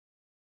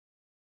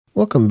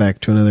Welcome back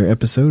to another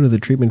episode of the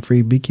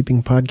Treatment-Free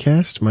Beekeeping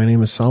Podcast. My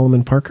name is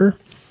Solomon Parker.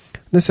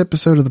 This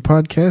episode of the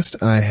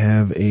podcast, I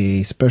have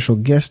a special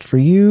guest for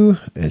you,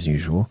 as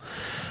usual.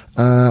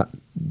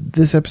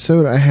 This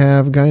episode, I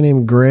have a guy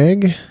named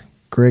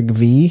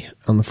GregV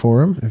on the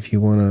forum, if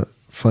you want to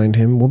find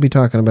him. We'll be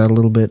talking about a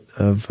little bit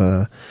of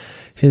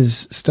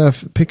his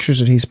stuff, pictures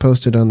that he's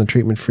posted on the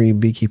Treatment-Free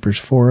Beekeepers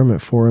forum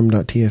at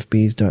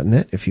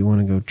forum.tfbs.net, if you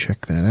want to go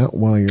check that out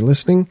while you're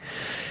listening.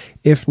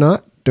 If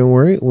not, don't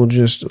worry, we'll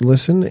just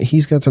listen.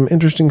 He's got some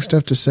interesting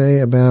stuff to say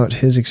about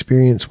his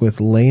experience with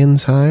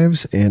Layens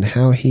Hives and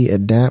how he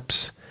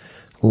adapts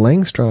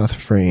Langstroth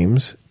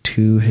frames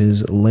to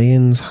his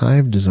Layens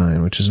Hive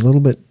design, which is a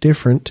little bit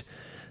different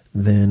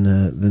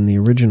than the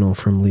original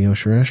from Leo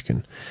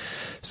Sharashkin.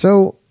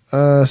 So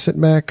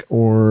sit back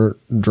or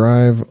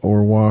drive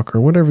or walk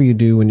or whatever you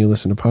do when you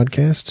listen to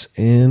podcasts,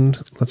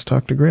 and let's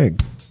talk to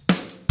Greg.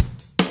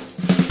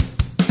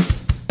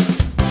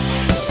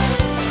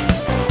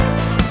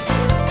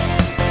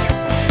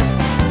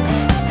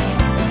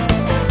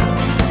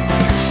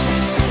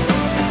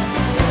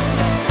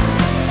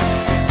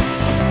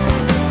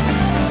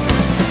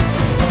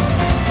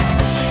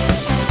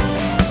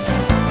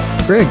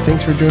 Greg,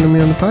 thanks for joining me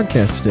on the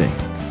podcast today.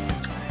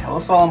 Hello,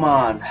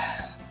 Solomon.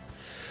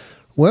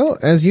 Well,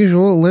 as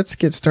usual, let's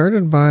get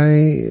started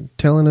by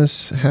telling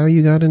us how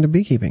you got into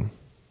beekeeping.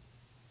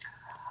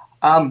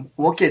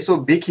 Okay,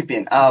 so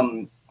beekeeping.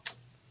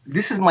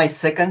 This is my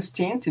second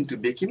stint into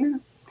beekeeping.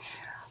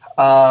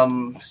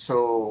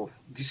 So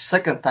this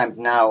second time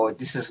now,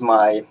 this is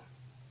my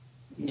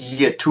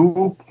year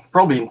 2,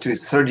 probably into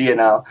third year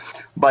now.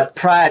 But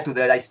prior to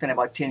that, I spent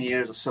about 10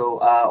 years or so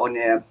on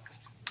a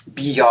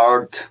bee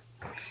yard,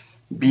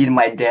 being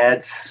my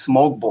dad's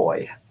smoke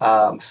boy.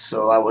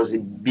 So I was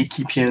in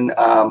beekeeping.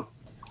 I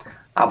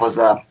was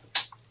a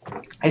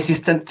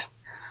assistant,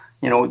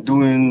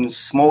 doing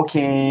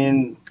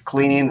smoking,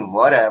 cleaning,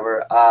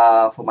 whatever,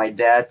 for my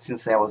dad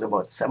since I was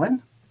about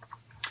 7.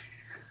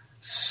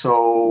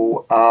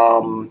 So,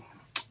 and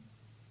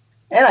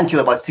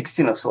until about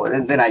 16 or so.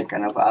 And then I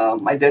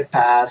my dad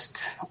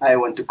passed. I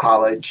went to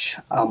college.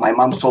 My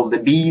mom sold the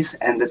bees,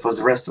 and that was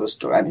the rest of the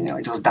story.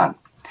 It was done.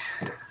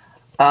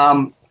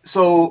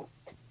 So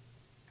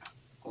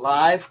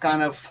life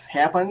kind of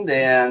happened,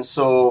 and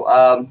so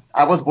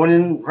I was born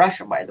in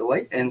Russia, by the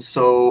way, and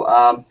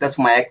so that's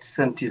what my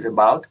accent is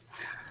about.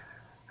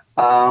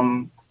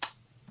 And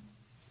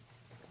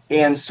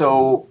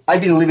so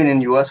I've been living in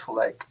the U.S. for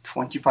like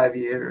 25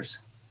 years.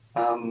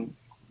 I'm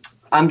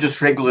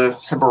just regular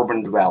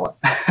suburban dweller.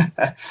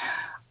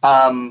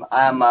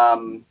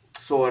 I'm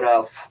sort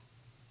of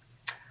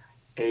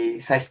a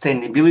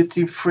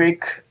sustainability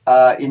freak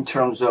in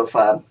terms of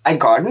I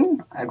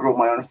garden, I grow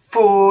my own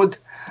food.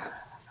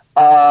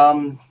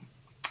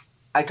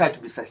 I try to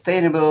be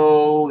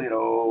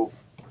sustainable,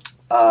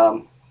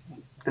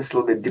 that's a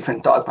little bit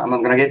different talk. I'm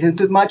not going to get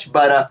into it much,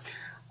 but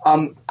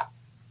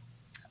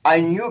I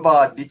knew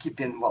about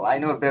beekeeping. Well, I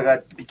know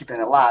about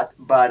beekeeping a lot,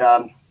 but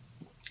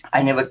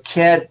I never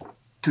cared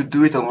to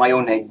do it on my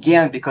own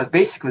again because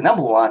basically,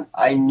 number one,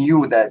 I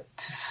knew that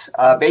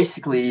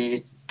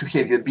basically to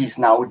have your bees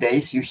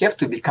nowadays, you have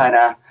to be kind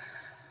of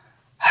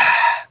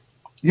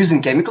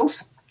using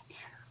chemicals.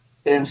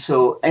 And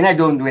I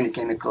don't do any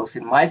chemicals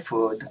in my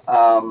food,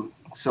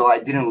 so I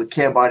didn't really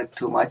care about it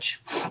too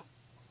much.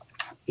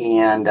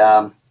 And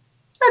that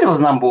was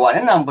number one.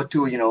 And number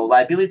two,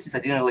 liabilities. I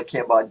didn't really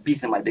care about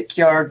bees in my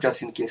backyard,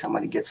 just in case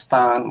somebody gets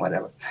stung,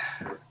 whatever.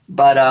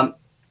 But a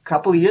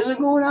couple of years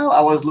ago now,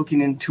 I was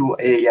looking into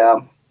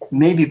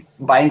maybe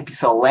buying a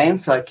piece of land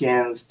so I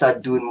can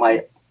start doing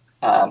my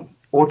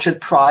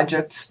orchard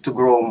projects to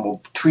grow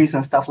more trees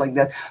and stuff like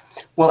that.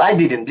 Well, I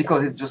didn't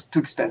because it's just too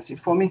expensive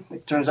for me,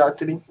 it turns out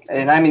to be.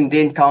 And I'm in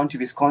Dane County,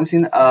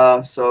 Wisconsin,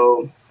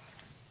 so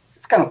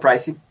it's kind of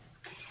pricey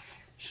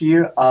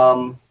here.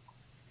 So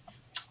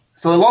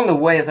along the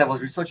way, as I was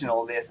researching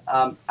all this,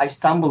 I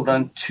stumbled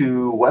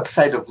onto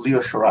website of Leo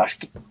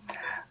Sharashkin.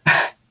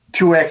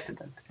 Pure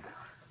accident.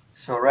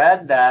 So I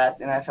read that,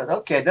 and I thought,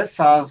 okay, that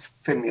sounds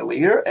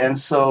familiar. And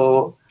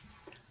so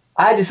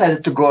I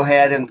decided to go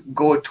ahead and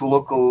go to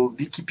local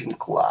beekeeping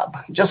club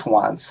just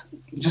once,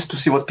 just to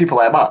see what people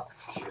are about.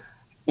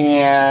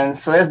 And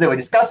so as they were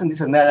discussing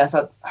this and that, I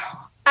thought,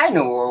 I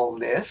know all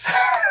this.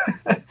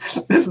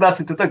 There's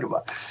nothing to talk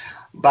about.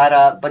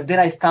 But then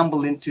I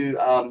stumbled into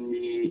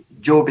the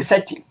Joe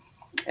Bissetti.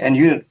 And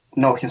you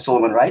know him,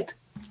 Solomon, right?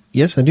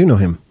 Yes, I do know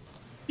him.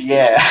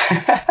 Yeah.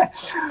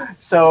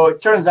 So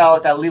it turns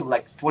out I live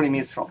like 25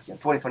 minutes from him.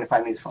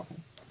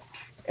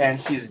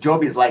 And his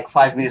job is like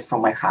 5 minutes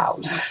from my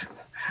house.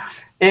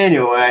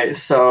 Anyway,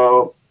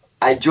 so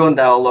I joined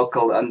our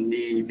local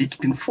the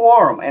Beekeeping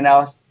forum, and I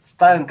was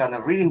starting kind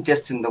of reading,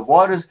 testing the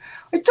waters.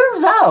 It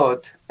turns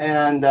out,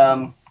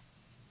 and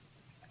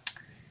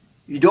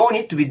you don't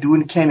need to be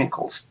doing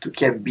chemicals to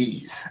keep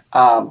bees.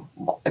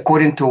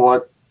 According to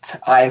what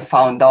I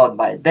found out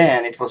by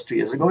then, it was 2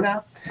 years ago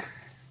now.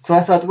 So I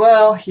thought,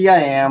 well, here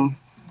I am.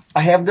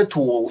 I have the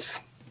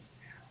tools.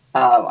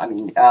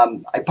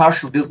 I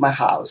partially built my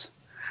house.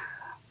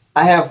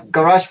 I have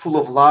garage full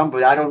of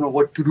lumber. I don't know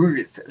what to do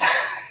with it.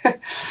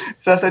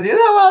 So I said, you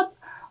know what?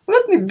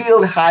 Let me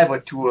build a hive or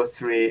two or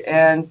three,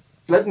 and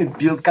let me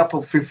build a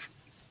couple, three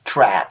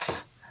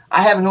traps.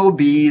 I have no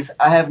bees.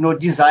 I have no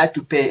desire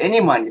to pay any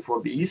money for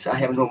bees. I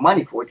have no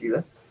money for it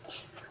either.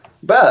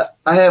 But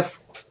I have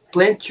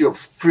plenty of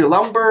free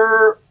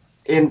lumber,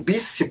 and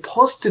bees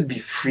supposed to be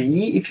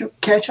free if you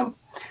catch them.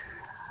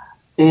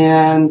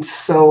 And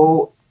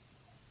so,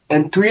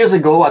 and 2 years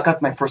ago, I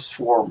got my first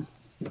swarm,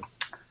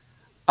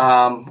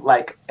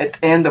 like at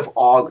the end of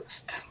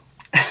August.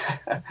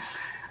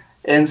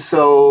 And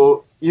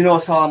so,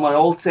 Solomon,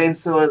 old saying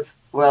was,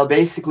 well,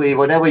 basically,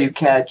 whatever you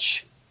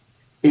catch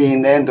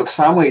in the end of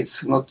summer,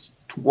 it's not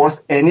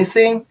worth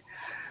anything.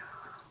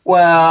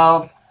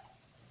 Well,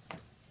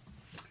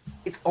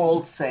 it's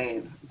old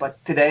saying,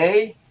 but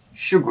today,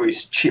 sugar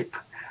is cheap.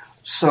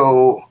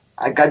 So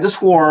I got the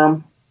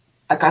swarm.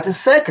 I got a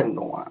second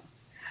one.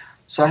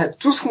 So I had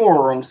 2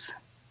 swarms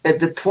at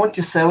the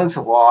 27th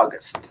of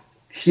August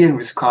here in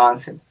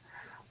Wisconsin.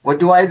 What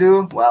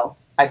do? Well,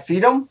 I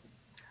feed them.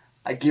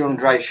 I give them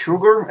dry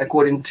sugar,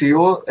 according to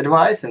your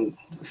advice and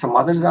some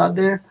others out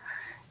there.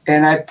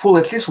 And I pull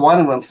at least one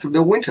of them through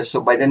the winter.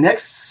 So by the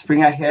next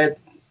spring, I had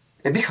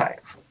a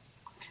beehive.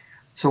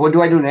 So what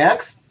do I do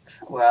next?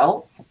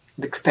 Well,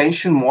 the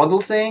expansion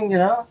model thing,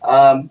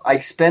 I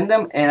expand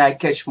them and I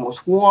catch more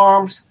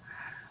swarms.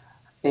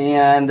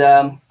 And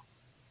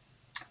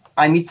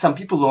I meet some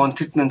people on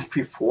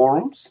treatment-free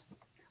forums.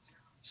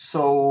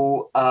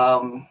 So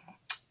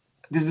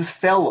there's this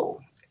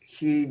fellow.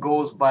 He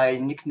goes by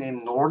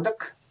nickname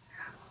Nordic,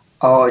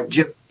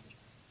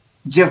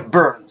 Jeff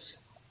Burns,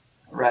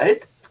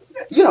 right?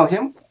 You know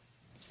him.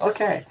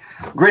 Okay.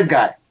 Great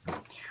guy.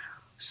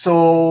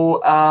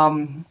 So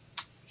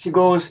he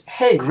goes,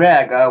 hey,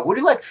 Greg, would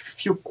you like a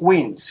few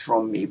queens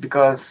from me?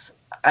 Because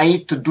I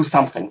need to do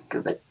something.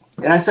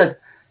 And I said,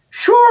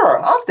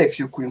 sure, I'll take a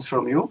few queens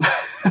from you.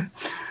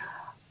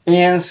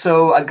 And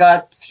so I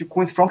got a few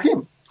queens from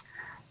him.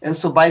 And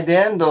so by the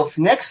end of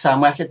next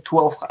summer, I had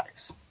 12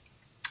 hives.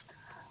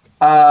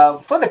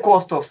 For the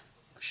cost of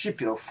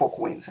shipping of 4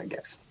 queens, I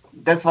guess.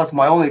 That was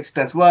my only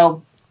expense.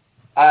 Well,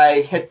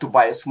 I had to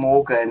buy a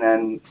smoker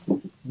and a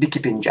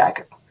beekeeping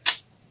jacket.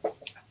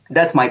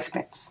 That's my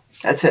expense.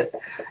 That's it.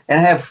 And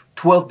I have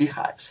 12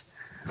 beehives.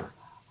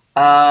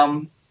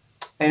 And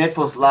it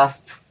was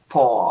last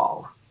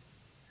fall.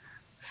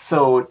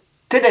 So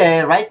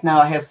today, right now,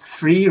 I have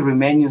 3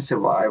 remaining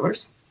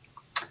survivors.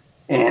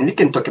 And we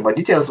can talk about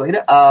details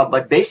later.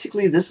 But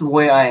basically, this is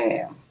where I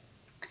am.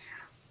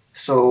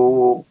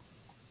 So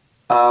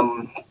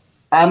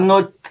I'm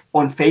not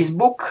on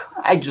Facebook.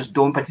 I just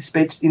don't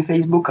participate in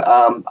Facebook.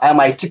 I'm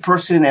an IT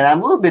person, and I'm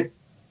a little bit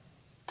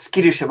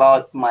skittish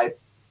about my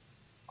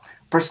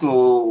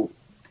personal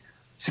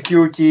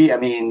security. I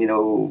mean,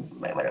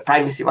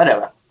 privacy,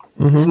 whatever.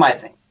 Mm-hmm.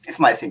 It's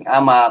my thing.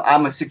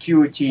 I'm a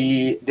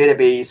security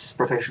database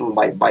professional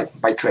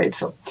by trade,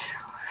 so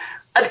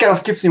that kind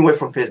of keeps me away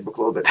from Facebook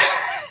a little bit.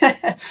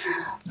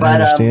 But, I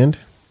understand.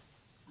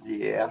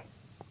 Yeah,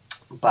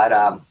 but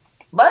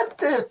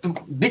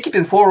the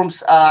beekeeping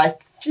forums, I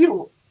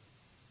feel,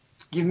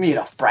 give me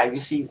enough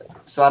privacy,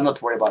 so I'm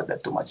not worried about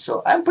that too much.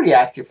 So I'm pretty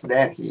active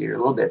then here a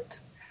little bit.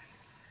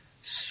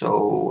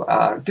 So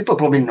people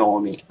probably know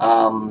me.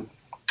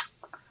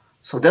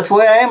 So that's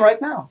where I am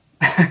right now.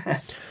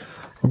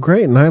 Well,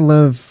 great. And I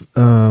love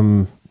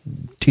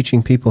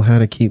teaching people how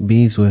to keep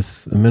bees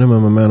with a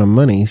minimum amount of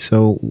money.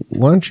 So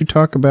why don't you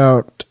talk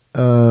about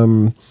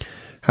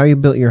how you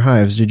built your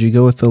hives? Did you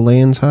go with the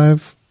Layens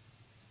Hive?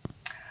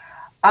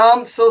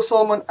 So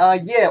Solomon,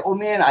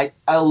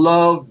 I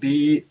love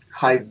bee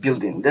hive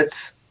building.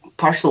 That's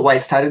partially why I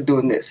started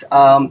doing this.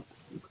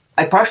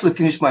 I partially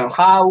finished my own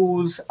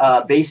house,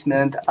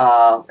 basement,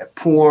 a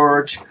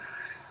porch.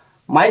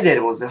 My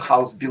dad was a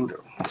house builder.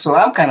 So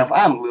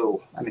I'm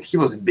little. I mean, he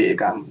was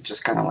big. I'm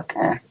just kind of like,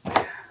 eh.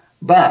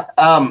 But,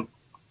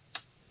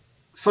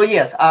 so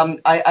yes,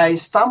 I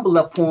stumbled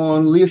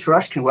upon Leo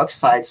Shurashkin's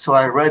website. So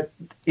I read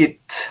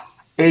it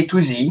A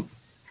to Z.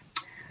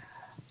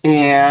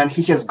 And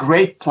he has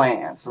great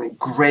plans,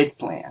 great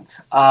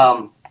plans.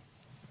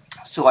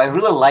 So I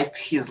really liked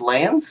his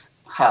Layens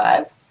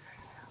Hive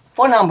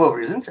for a number of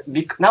reasons.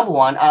 Number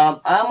one,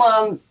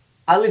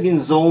 I live in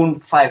Zone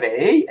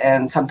 5A,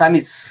 and sometimes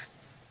it's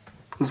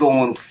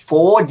Zone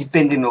 4,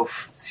 depending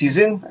of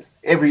season.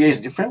 Every year is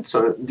different.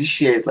 So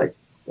this year is like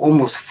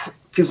almost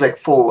feels like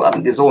fall.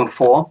 The Zone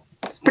 4.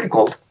 It's pretty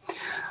cold.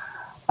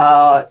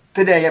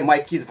 Today, my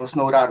kids were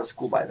snowed out of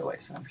school, by the way.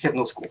 So we had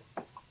no school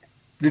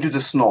due to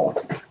the snow.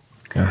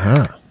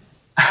 Uh-huh.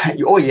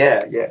 Oh,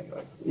 yeah.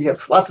 We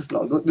have lots of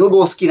snow. We'll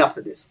go skiing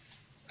after this.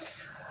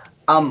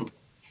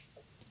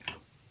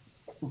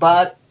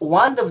 But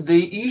one of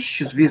the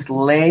issues with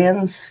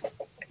Layens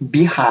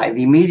Beehive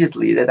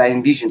immediately that I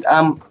envisioned,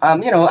 I'm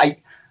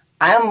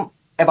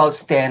about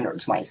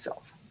standards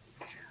myself.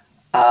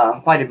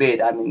 Quite a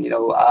bit. I mean,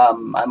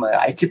 I'm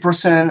an IT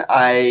person.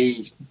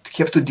 I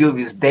have to deal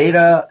with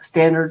data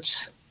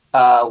standards,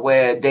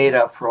 where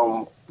data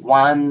from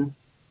one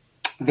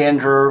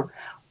vendor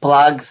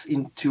plugs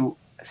into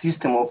a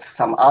system of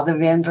some other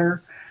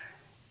vendor.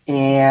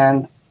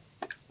 And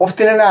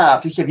often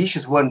enough, you have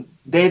issues when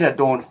data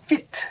don't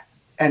fit,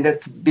 and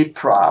that's a big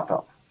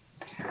problem.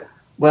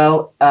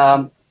 Well,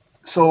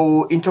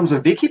 so in terms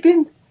of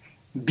beekeeping,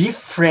 bee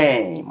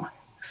frame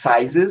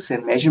sizes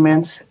and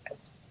measurements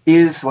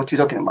is what we're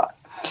talking about.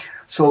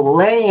 So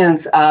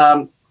Layens,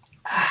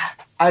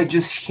 I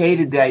just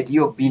hated the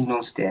idea of being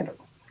non-standard.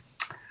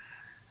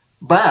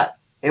 But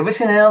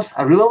everything else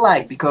I really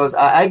like because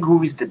I grew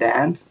with the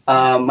dance.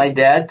 My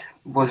dad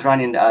was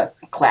running a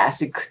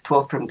classic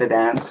 12-frame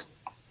dance,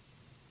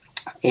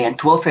 and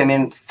 12 frame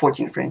and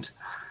 14 frames.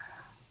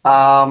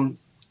 And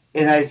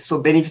I saw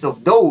benefit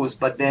of those,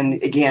 but then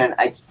again,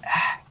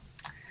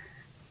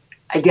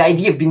 the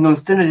idea of being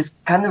non-standard is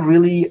kind of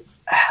really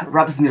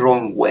rubs me the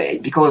wrong way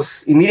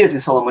because immediately,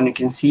 Solomon, you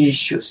can see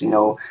issues,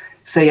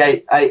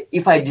 Say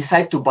if I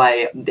decide to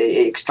buy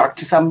the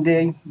extractor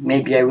someday,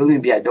 maybe I will,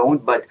 maybe I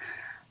don't, but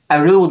I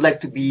really would like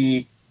to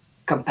be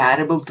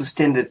compatible to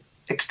standard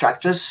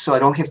extractors so I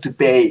don't have to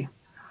pay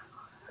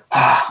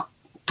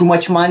too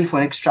much money for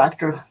an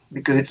extractor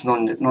because it's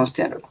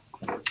non-standard.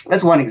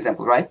 That's one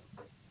example, right?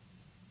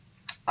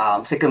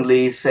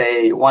 Secondly,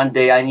 say one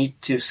day I need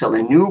to sell a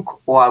nuke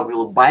or I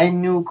will buy a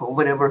nuke or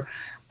whatever.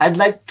 I'd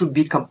like to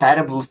be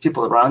compatible with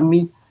people around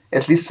me,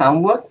 at least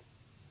somewhat.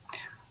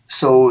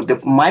 So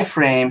my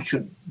frame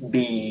should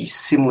be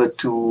similar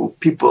to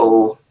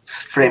people's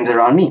frames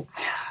around me.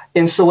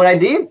 And so what I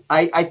did,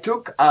 I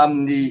took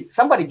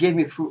somebody gave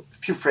me a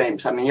few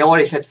frames. I mean, I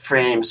already had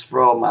frames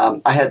from,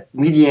 I had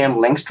medium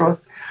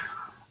Langstroth.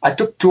 I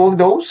took two of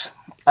those.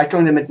 I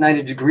turned them at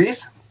 90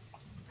 degrees.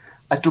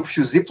 I took a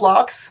few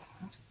Ziplocs.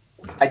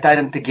 I tied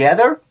them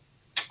together.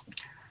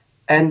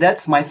 And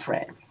that's my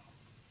frame.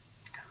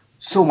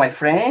 So my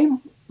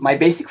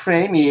basic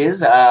frame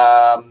is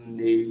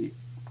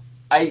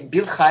I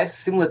build hives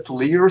similar to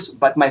Lear's,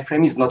 but my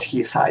frame is not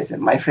his size.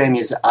 And my frame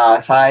is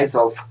a size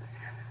of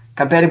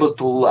compatible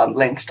to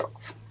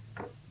Langstroth.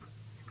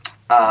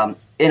 And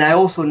I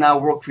also now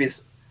work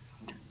with,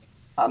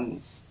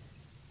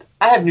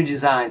 I have new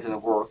designs in the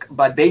work,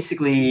 but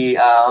basically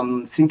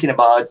thinking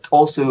about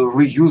also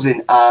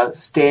reusing a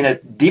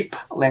standard deep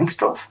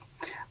Langstroth.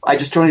 I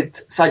just turn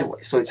it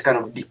sideways, so it's kind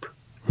of deep.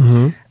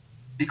 Mm-hmm.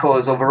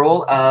 Because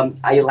overall,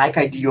 I like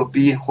idea of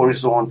being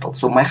horizontal.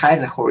 So my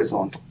hives are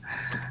horizontal.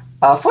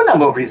 For a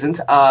number of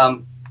reasons. I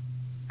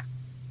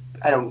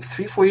don't know,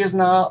 3-4 years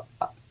now.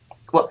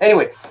 Well,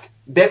 anyway,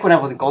 back when I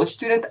was a college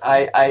student,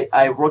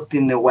 I worked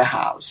in the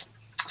warehouse.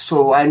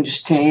 So I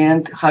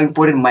understand how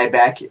important my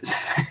back is.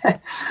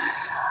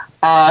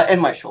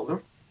 And my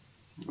shoulder.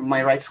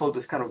 My right shoulder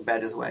is kind of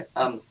bad as well.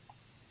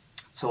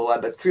 So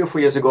about 3 or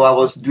 4 years ago, I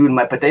was doing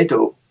my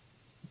potato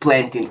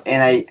planting,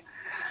 and I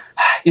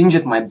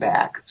injured my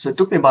back. So it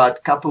took me about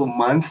a couple of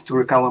months to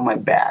recover my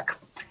back.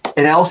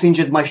 And I also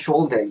injured my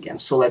shoulder again.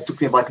 So it took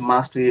me about a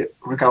month to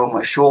recover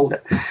my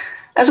shoulder.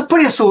 And so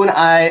pretty soon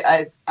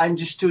I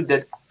understood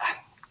that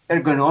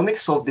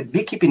ergonomics of the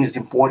beekeeping is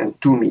important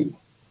to me.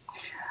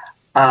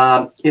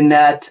 In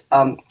that,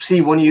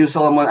 see, when you,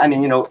 Solomon, I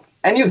mean,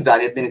 and you've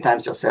done it many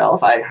times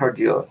yourself. I heard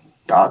your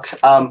talks.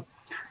 If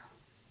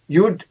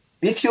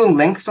you're in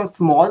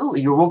Langstroth model,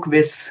 you work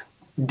with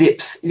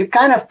dips. You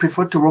kind of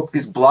prefer to work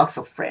with blocks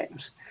of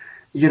frames.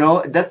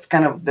 That's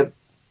kind of the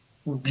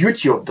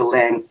beauty of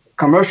the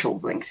commercial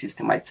blank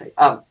system, I'd say.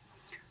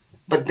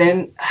 But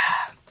then,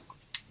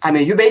 I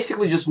mean, you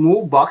basically just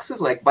move boxes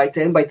like by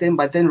 10, by 10,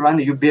 by 10 run.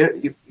 You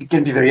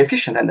can be very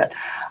efficient in that.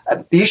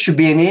 The issue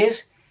being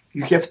is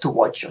you have to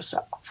watch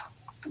yourself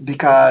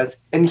because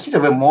in the heat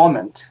of a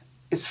moment,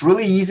 it's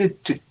really easy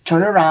to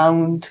turn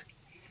around,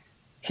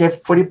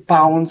 have 40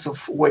 pounds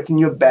of weight in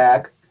your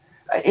back,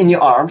 in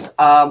your arms,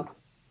 and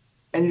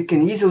you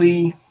can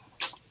easily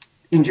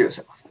injure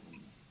yourself.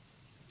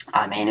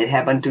 I mean, it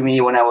happened to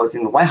me when I was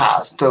in the White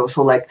House. So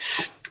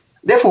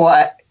therefore,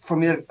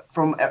 from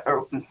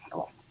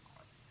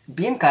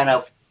being kind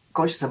of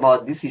conscious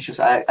about these issues,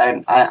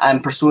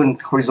 I'm pursuing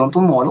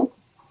horizontal model,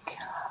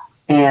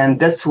 and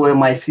that's where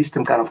my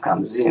system kind of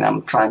comes in.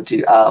 I'm trying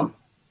to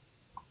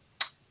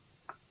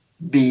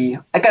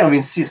I kind of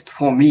insist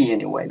for me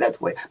anyway that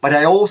way. But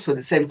I also, at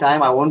the same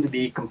time, I want to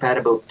be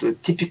compatible to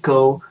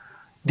typical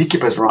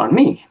beekeepers around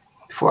me.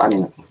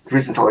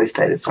 Reasons already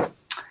stated. So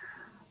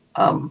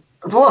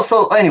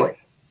anyway,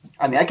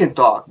 I mean, I can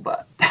talk,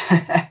 but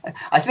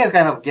I think I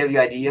kind of gave you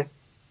an idea,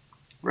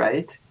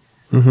 right?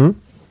 Mm-hmm.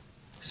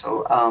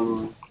 So,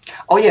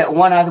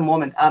 one other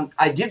moment.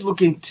 I did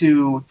look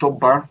into top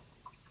bar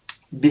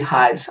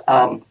beehives.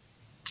 And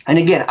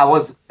again, I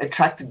was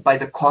attracted by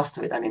the cost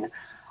of it. I mean,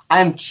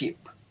 I'm cheap,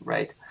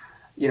 right?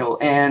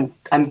 And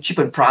I'm cheap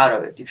and proud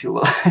of it, if you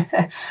will.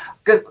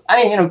 Because,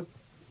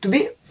 to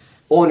be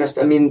honest,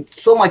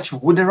 so much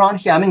wood around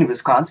here. I'm in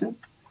Wisconsin.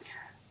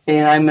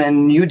 And I'm a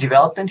new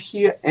development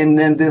here, and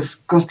then there's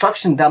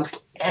construction dumps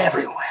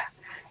everywhere.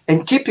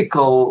 And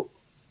typical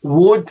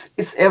wood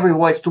is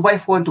everywhere. It's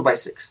 2x4 and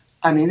 2x6.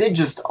 I mean, they're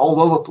just all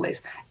over the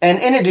place.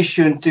 And in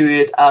addition to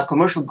it,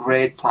 commercial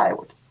grade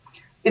plywood.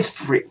 It's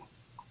free.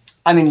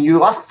 I mean,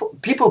 you ask for,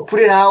 people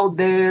put it out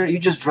there. You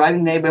just drive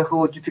in the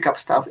neighborhood, you pick up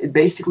stuff. It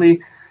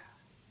basically,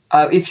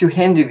 if you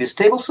handy with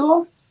table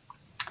saw,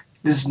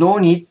 there's no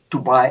need to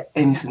buy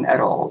anything at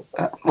all.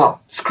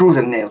 Well, screws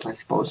and nails, I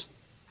suppose.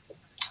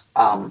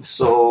 And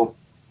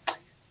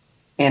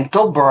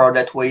top bar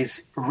that way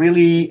is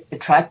really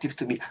attractive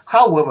to me.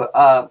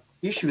 However,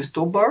 issue with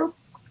top bar,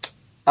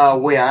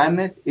 where I'm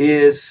at,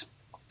 is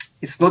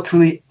it's not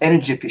really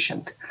energy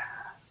efficient.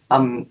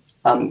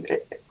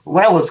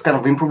 When I was kind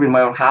of improving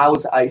my own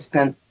house, I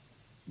spent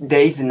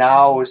days and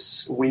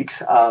hours,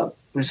 weeks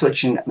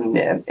researching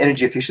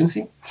energy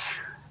efficiency.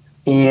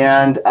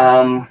 And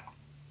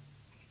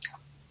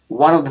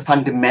one of the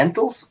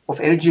fundamentals of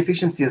energy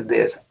efficiency is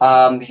this.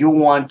 You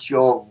want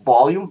your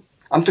volume.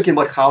 I'm talking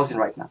about housing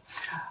right now.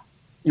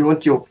 You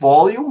want your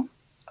volume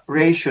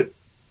ratio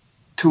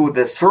to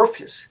the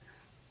surface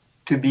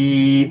to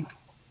be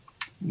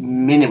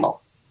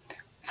minimal.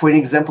 For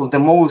example, the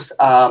most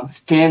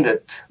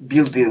standard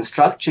building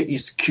structure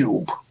is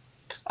cube,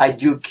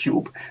 ideal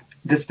cube.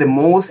 That's the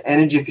most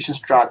energy efficient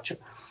structure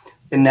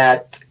in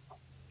that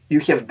you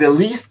have the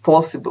least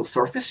possible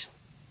surface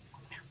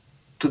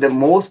to the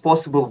most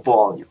possible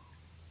volume.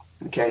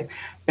 Okay,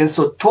 and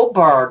so top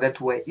bar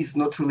that way is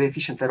not really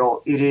efficient at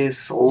all. It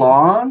is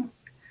long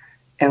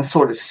and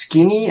sort of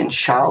skinny and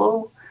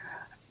shallow,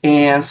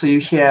 and so you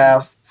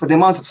have, for the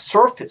amount of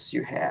surface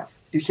you have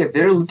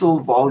very little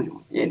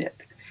volume in it,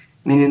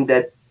 meaning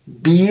that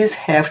bees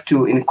have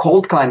to, in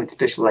cold climate,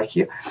 especially like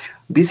here,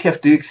 bees have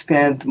to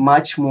expend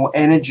much more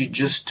energy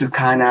just to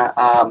kind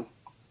of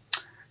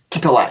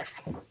keep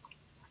alive.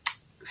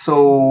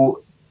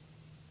 So,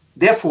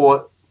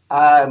 therefore,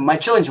 my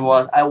challenge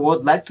was I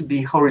would like to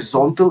be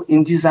horizontal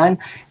in design,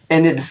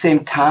 and at the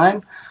same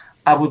time,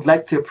 I would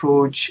like to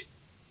approach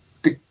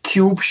the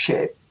cube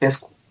shape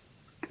as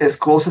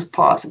close as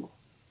possible.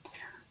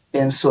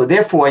 And so,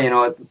 therefore,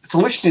 the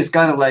solution is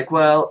kind of like,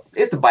 well,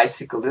 it's a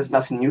bicycle. There's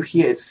nothing new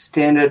here. It's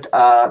standard,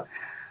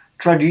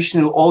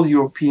 traditional,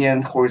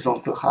 all-European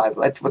horizontal hive.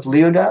 That's what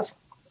Leo does,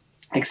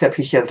 except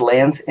he has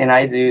Layens, and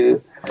I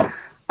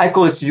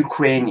call it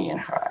Ukrainian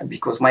hive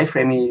because my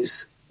frame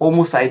is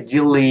almost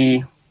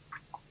identical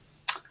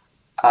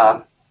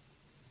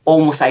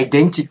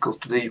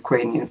to the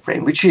Ukrainian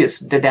frame, which is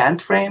the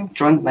Dant frame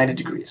turned 90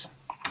 degrees.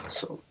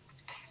 So,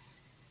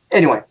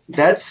 anyway,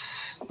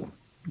 that's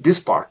this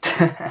part.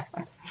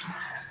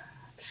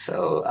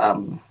 So,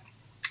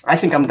 I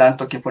think I'm done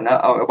talking for now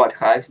about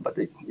hives, but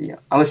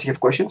unless you have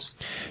questions.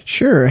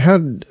 Sure. How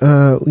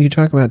you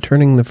talk about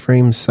turning the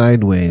frame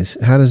sideways?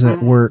 How does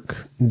that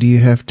work? Do you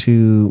have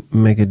to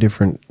make a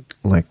different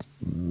like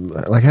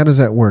how does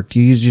that work? Do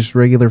you use just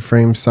regular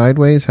frames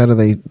sideways? How do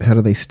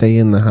they stay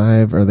in the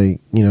hive? Are they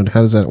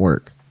how does that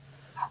work?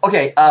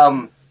 Okay.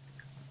 Oh,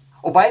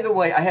 by the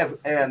way, I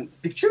have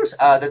pictures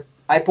that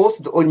I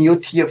posted on your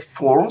TF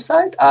forum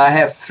site. I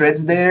have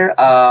threads there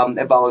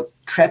about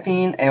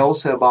trapping and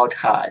also about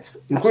hives,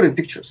 including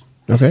pictures.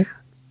 Okay.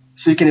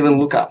 So you can even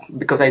look up,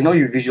 because I know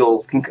you're a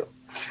visual thinker.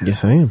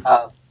 Yes, I am.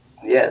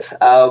 Yes.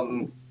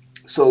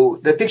 So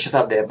the pictures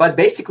are there. But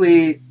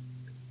basically,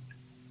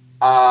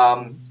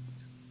 I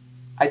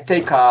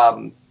take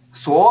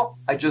saw,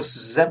 I just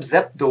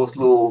zap those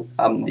little,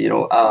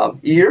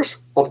 ears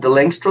of the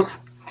Langstroth,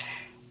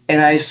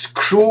 and I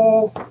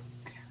screw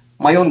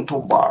my own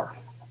top bar.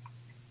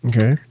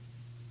 Okay.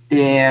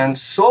 And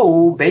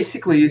so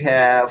basically you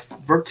have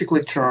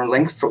vertically turned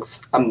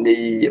Langstroths on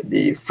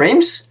the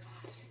frames.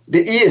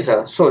 The ears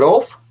are sawed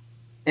off,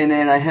 and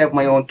then I have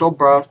my own top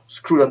bar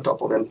screwed on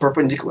top of them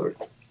perpendicular.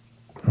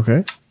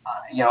 Okay.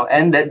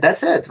 And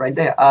that's it right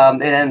there.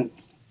 And then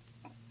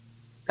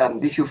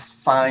if you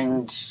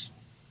find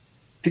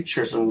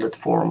pictures on that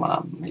forum,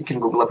 you can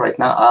Google up right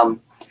now.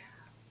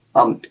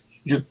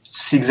 You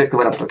see exactly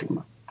what I'm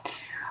talking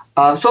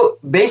about. So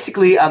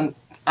basically, I'm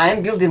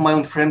building my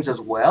own frames as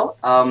well.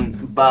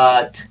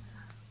 But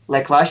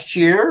like last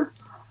year,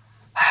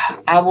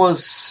 I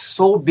was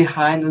so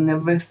behind on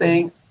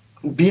everything.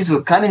 Bees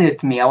were coming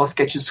at me. I was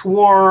catching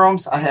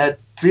swarms. I had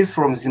 3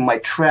 swarms in my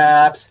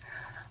traps.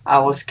 I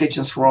was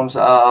catching swarms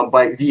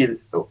by the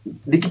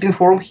beekeeping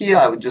forum here.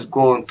 I would just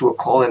go into a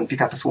call and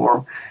pick up a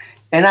swarm.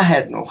 And I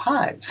had no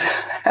hives.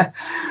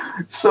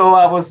 So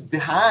I was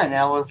behind.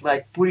 I was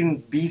like putting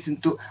bees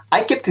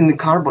I kept in the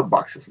cardboard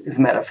boxes, as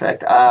a matter of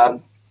fact. I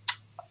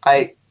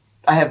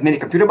have many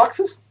computer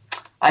boxes.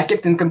 I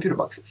kept in computer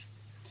boxes.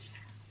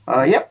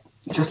 Yep,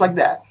 just like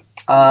that.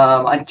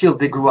 Until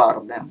they grew out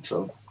of them.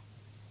 So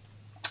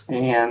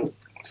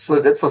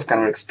that was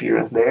kind of an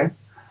experience there.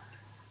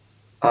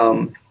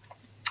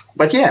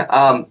 But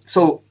yeah,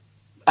 so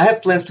I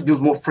have plans to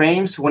build more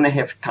frames when I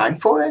have time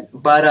for it.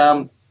 But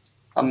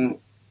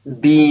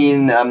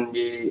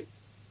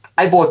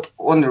I bought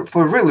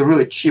for really,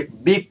 really cheap,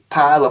 big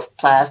pile of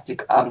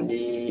plastic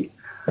the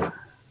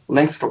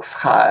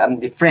Langstroth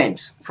the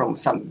frames from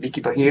some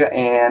beekeeper here,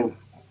 and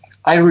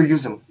I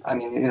reuse them. I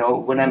mean,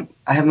 when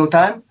I have no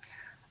time,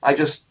 I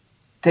just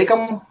take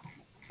them,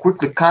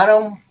 quickly cut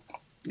them,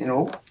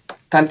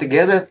 time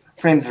together,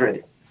 frames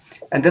ready,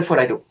 and that's what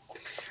I do.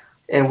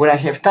 And when I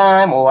have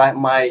time, or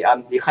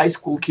the high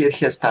school kid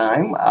has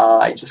time,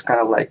 I just kind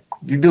of like,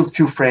 we build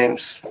few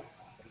frames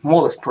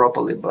more or less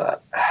properly,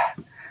 but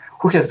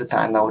who has the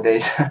time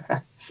nowadays?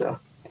 So,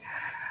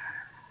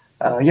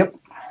 yep.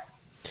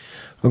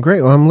 Well,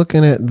 great. Well, I'm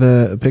looking at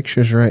the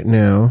pictures right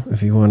now.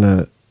 If you want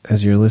to,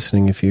 as you're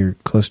listening, if you're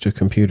close to a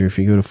computer, if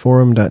you go to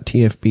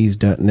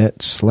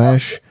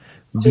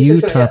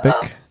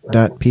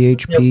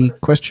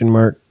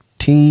forum.tfbs.net/viewtopic.php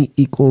T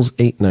equals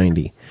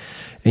 890.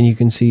 And you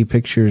can see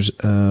pictures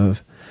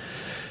of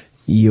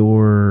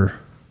your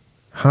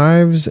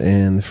hives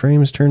and the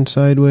frames turned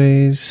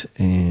sideways,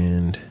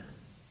 and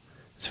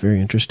it's very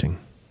interesting.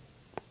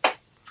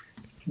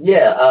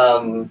 Yeah,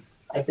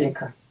 I think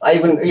I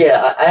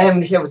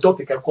have a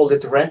topic. I called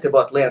it Rant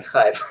About Layens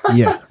Hive.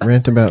 Yeah,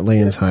 Rant About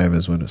Layens Hive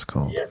is what it's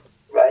called. Yeah,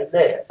 right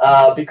there.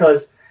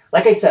 Because,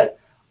 like I said,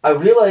 I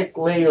really like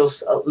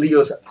Leo's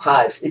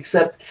hives,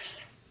 except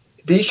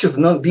the issue of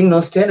not being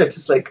non-standard.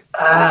 It's like,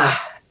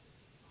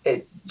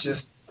 it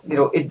just,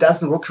 it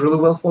doesn't work really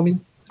well for me.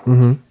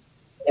 Mm-hmm.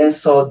 And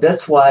so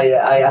that's why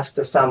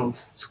after some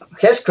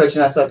head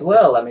scratching, I thought,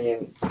 well, I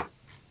mean,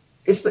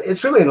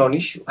 it's really a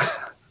non-issue.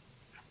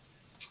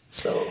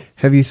 So,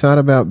 have you thought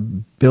about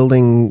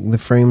building the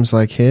frames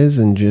like his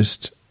and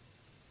just,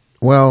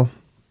 well,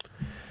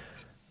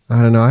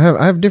 I don't know.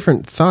 I have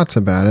different thoughts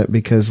about it,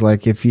 because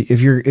like if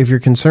your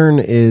concern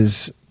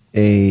is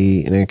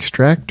an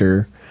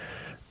extractor,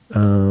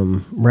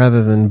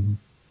 rather than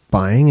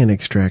buying an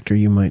extractor,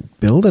 you might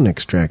build an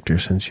extractor,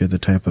 since you're the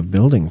type of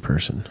building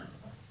person.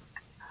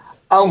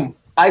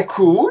 I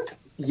could,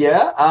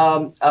 yeah.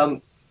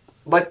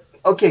 But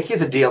okay, here's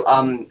the deal.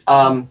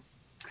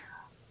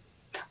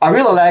 I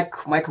really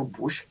like Michael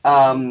Bush,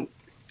 and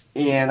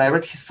I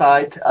read his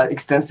site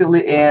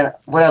extensively. And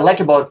what I like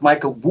about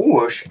Michael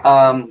Bush,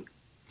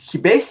 he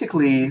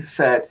basically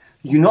said,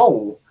 he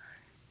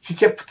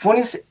kept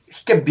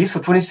bees for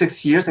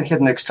 26 years and he had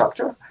an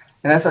extractor.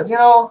 And I thought,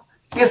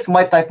 he's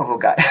my type of a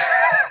guy.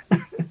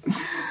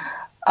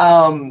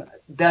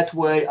 That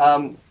way,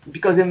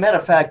 because as a matter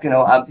of fact,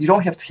 you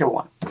don't have to have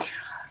one.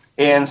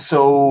 And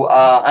so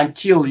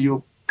until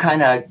you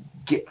kind of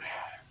get,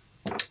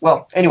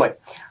 well, anyway,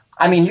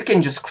 I mean, you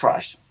can just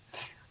crush.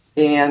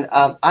 And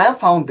I am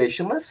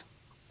foundationless.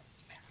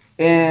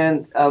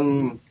 And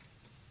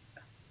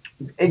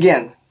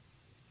again,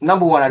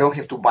 number one, I don't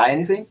have to buy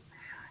anything.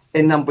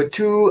 And number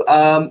two,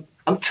 I'm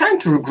trying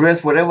to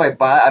regress whatever I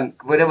buy,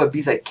 whatever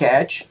bees I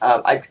catch.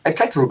 I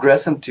try to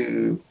regress them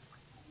to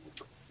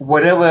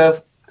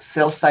whatever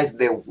cell size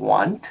they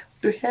want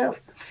to have.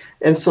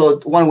 And so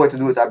one way to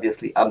do it,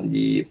 obviously, I'm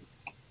the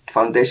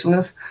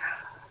foundationless.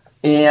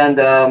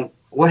 And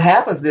what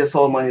happens there,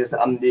 Solomon, is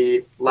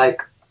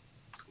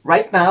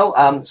right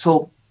now,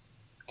 so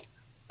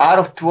out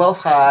of 12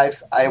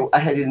 hives, I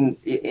had in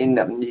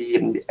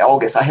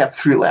August, I have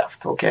 3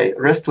 left, okay?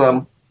 The rest of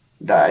them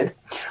died.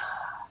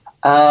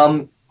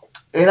 And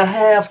I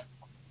have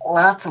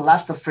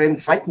lots of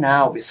frames right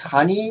now with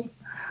honey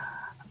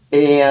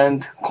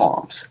and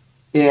combs.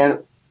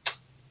 And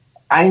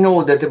I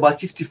know that about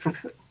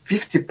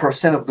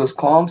 50% of those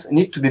combs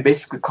need to be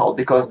basically culled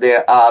because they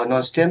are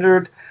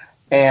non-standard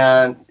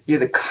and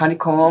either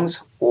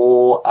honeycombs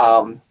or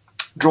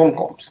drone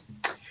combs.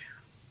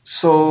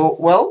 So,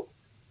 well,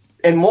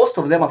 and most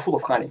of them are full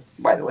of honey,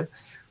 by the way.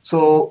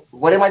 So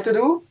what am I to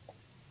do?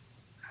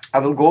 I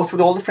will go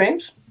through all the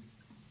frames.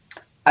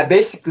 I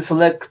basically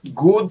select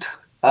good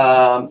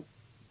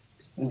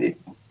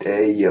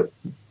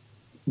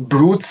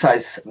brood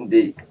size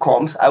the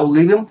combs. I will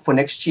leave them for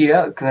next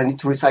year because I need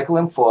to recycle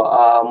them for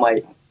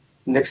my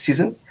next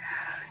season.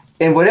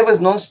 And whatever is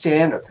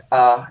non-standard,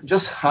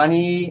 just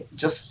honey,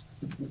 just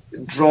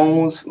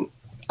drones,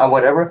 or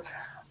whatever,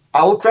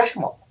 I will crush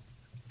them all.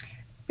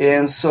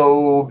 And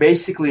so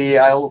basically,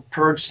 I'll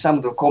purge some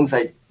of the combs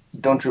I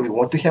don't really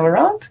want to have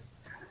around.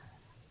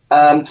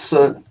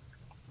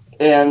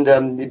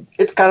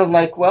 It's kind of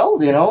like, well,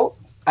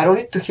 I don't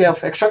need to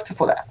have extractor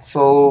for that.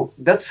 So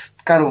that's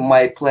kind of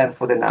my plan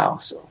for the now.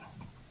 So,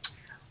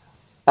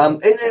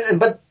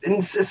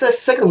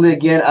 secondly,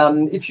 again,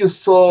 if you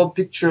saw a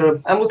picture,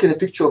 I'm looking at a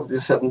picture of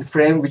this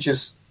frame, which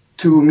is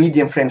 2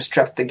 medium frames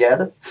strapped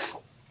together.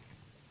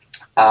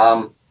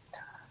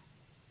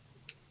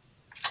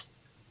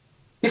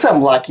 If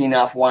I'm lucky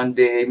enough one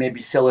day, maybe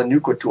sell a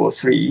nuke or 2 or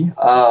 3,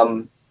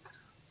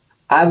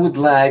 I would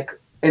like,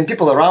 and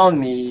people around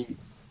me,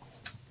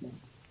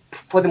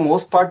 for the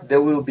most part, they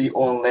will be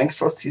on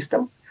Langstroth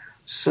system.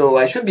 So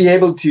I should be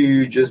able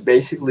to just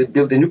basically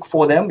build a nuke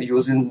for them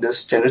using the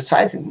standard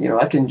sizing.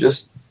 I can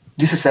just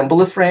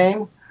disassemble a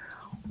frame,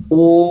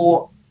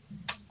 or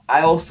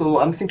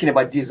I'm thinking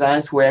about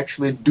designs who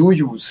actually do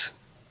use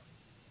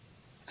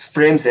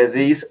frames as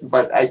is,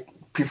 but I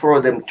prefer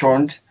them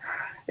turned.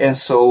 And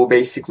so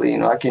basically,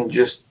 I can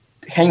just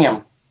hang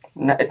them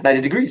at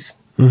 90 degrees.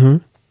 Mm-hmm.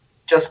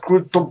 Just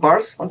screw top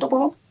bars on top of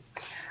them.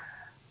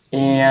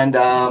 And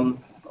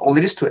all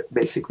there is to it,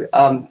 basically.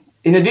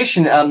 In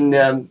addition,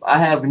 I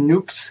have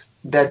nukes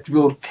that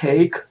will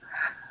take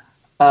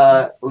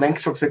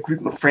Langstroth's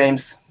equipment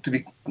frames to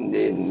be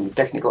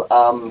technical,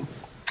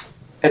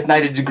 at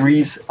 90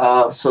 degrees.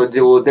 So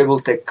they will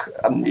take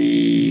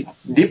the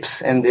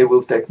dips and they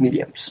will take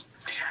mediums.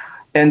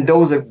 And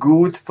those are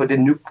good for the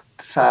nuke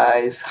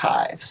size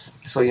hives.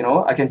 So,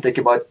 I can take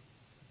about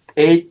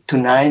 8 to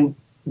 9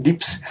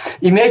 dips.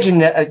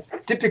 Imagine a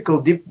typical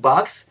dip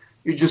box.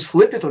 You just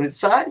flip it on its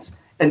sides,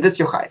 and that's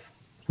your hive.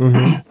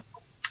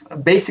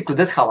 Mm-hmm. Basically,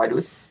 that's how I do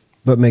it.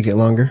 But make it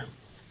longer?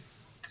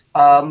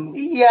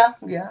 Yeah,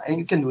 and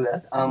you can do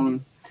that.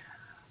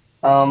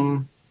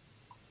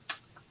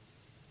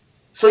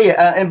 So,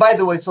 yeah, and by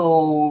the way,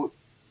 so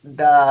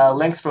the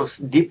Langstroth's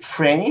dip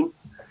frame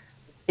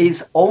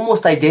is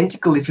almost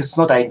identical, if it's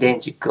not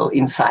identical,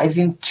 in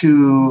sizing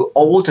to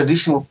old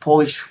traditional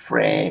Polish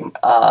frame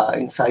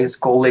in size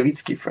called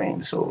Levitsky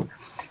frame. So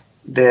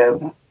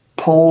the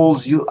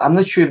Poles, I'm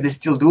not sure if they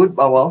still do it,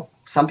 but well,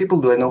 some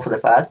people do, I know for the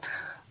fact.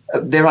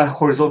 They run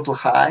horizontal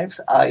hives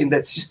in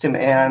that system,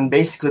 and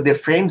basically their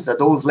frames are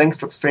those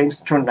Langstroth frames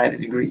turn 90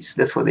 degrees.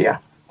 That's what they are.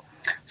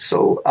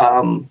 So,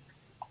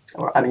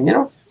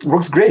 it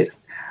works great.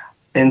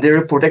 And they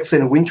report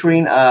excellent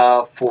wintering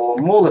for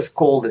more or less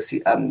cold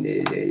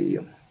the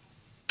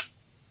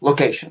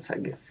locations, I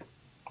guess.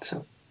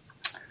 So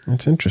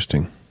that's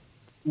interesting.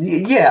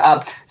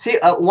 Yeah.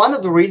 One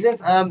of the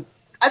reasons I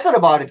thought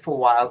about it for a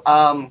while.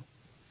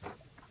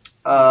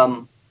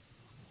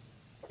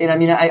 And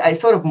I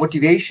thought of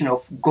motivation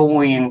of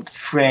going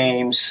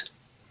frames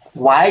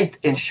wide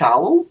and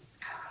shallow,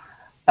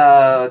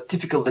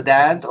 typical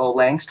Ledant or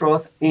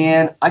Langstroth,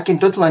 and I can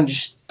totally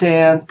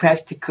understand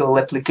practical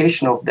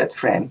application of that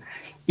frame.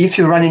 If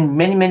you're running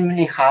many, many,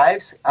 many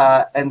hives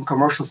and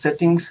commercial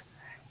settings,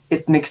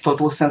 it makes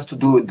total sense to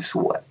do it this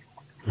way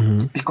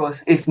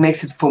because it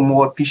makes it for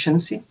more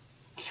efficiency.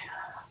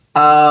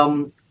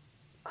 However,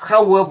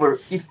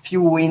 if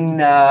you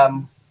in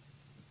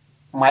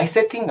my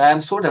setting,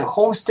 I'm sort of a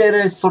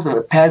homesteader, sort of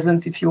a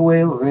peasant, if you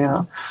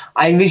will.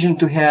 I envision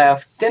to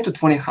have 10 to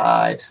 20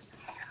 hives.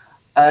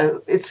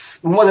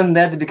 It's more than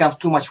that. It becomes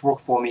too much work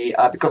for me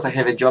because I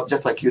have a job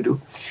just like you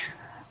do.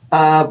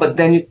 But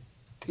then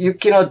you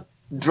cannot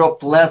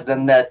drop less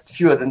than that,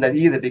 fewer than that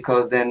either,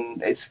 because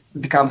then it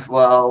becomes,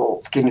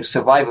 well, can you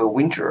survive a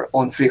winter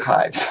on 3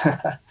 hives?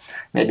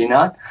 Maybe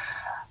not.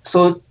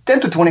 So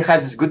 10 to 20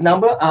 hives is a good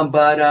number,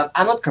 but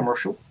I'm not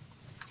commercial.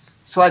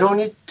 So I don't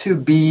need to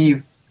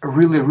be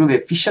really, really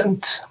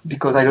efficient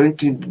because I don't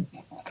deal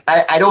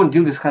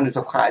with hundreds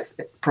of hives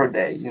per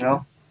day,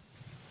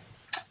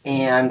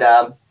 And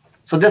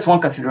so that's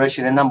one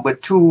consideration. And number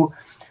 2,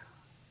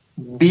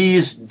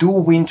 bees do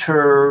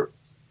winter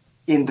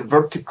in the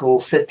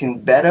vertical setting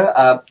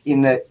better.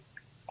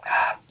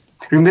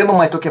 Remember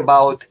my talk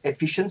about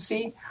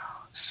efficiency?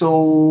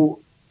 So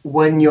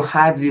when your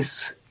hive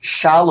is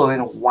shallow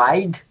and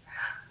wide,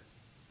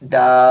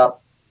 that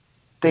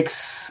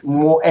takes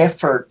more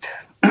effort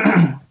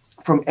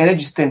from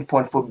energy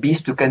standpoint for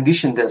bees to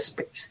condition their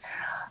space.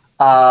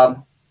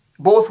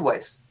 Both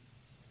ways.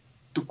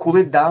 To cool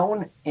it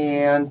down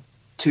and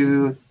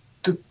to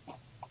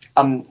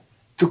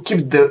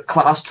keep the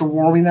cluster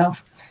warm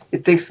enough,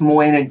 it takes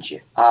more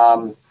energy.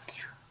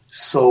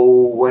 So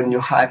when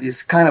your hive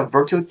is kind of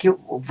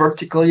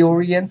vertically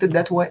oriented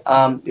that way,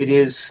 it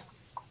is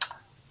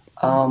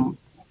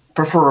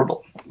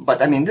preferable. But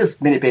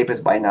there's many papers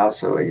by now,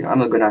 so I'm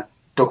not gonna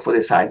talk for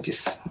the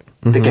scientists.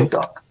 They can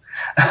talk.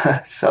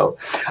 So,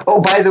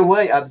 by the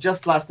way,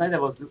 just last night I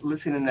was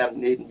listening to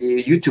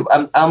the YouTube.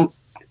 I'm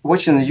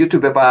watching the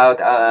YouTube about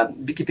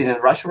beekeeping in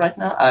Russia right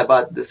now,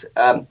 about this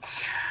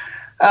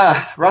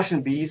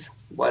Russian bees,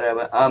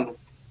 whatever.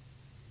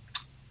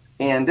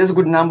 And there's a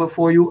good number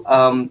for you.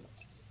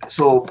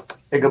 So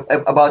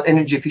about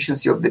energy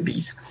efficiency of the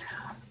bees.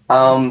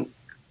 It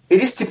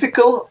is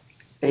typical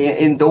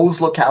in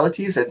those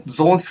localities at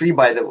zone 3,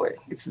 by the way.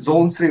 It's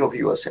zone 3 of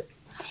USA.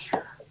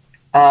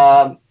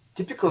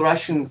 Typical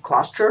Russian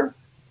cluster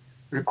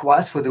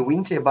requires for the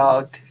winter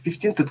about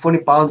 15 to 20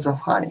 pounds of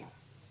honey.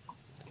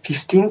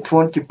 15,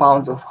 20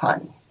 pounds of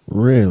honey.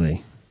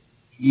 Really?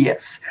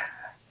 Yes.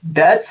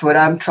 That's what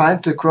I'm trying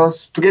to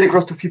get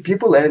across to a few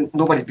people, and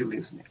nobody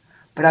believes me.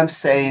 But I'm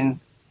saying,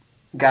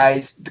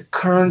 guys, the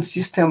current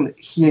system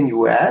here in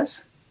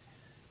US,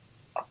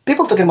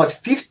 people talking about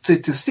 50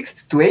 to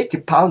 60 to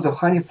 80 pounds of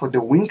honey for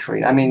the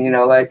wintering.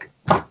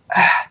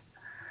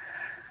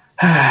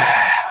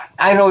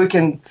 I know you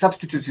can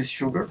substitute this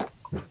sugar,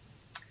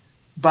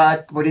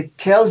 but what it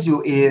tells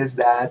you is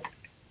that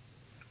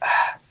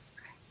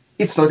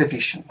it's not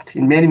efficient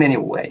in many, many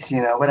ways.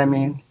 You know what I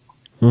mean?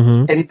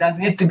 Mm-hmm. And it does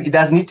need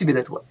to be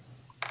that way.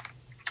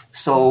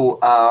 So,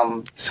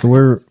 so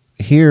we're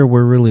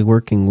really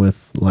working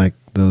with like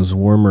those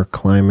warmer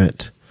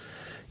climate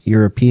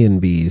European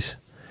bees,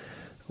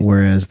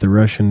 whereas the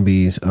Russian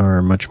bees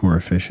are much more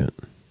efficient.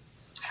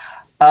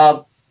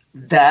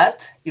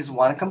 That is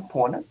one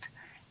component.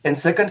 And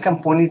second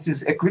component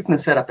is equipment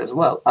setup as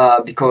well,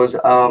 because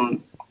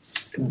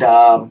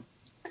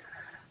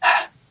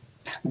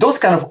those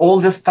kind of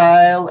older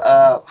style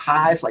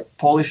hives, like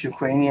Polish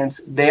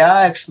Ukrainians, they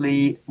are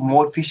actually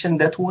more efficient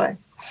that way.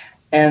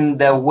 and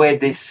the way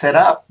they set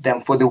up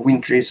them for the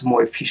winter is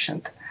more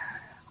efficient.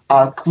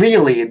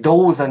 Clearly,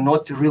 those are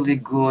not really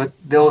good.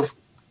 Those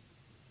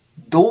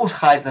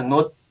hives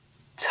are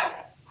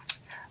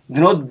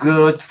not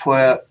good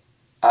for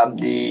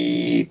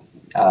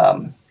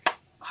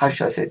how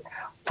should I say it?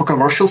 For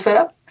commercial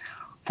setup,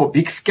 for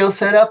big scale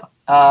setup,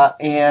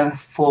 and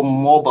for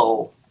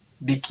mobile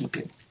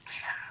beekeeping.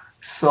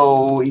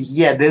 So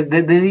yeah,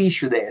 the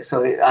issue there.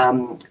 So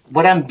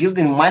what I'm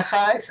building my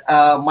hives,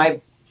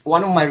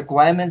 one of my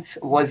requirements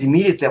was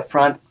immediately up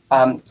front.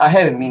 I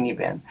have a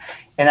minivan,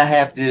 and I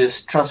have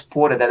this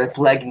transporter that I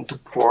plug into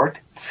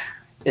port,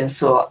 and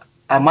so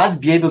I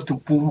must be able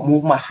to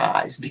move my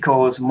hives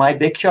because my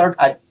backyard.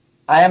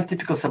 I am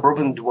typical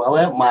suburban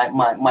dweller.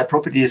 My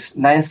property is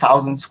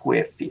 9,000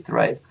 square feet,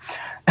 right?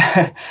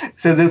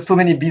 So there's so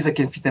many bees I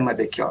can fit in my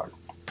backyard.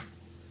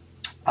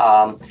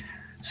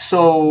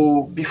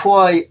 So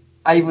before I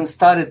even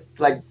started,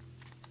 like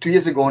 2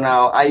 years ago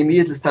now, I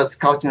immediately started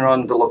scouting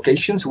around the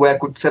locations where I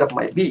could set up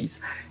my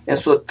bees. And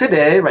so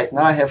today, right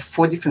now, I have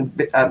 4 different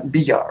bee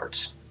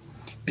yards.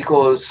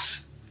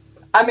 Because,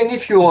 I mean,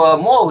 if you are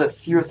more or less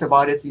serious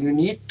about it, you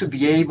need to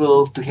be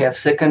able to have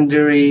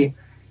secondary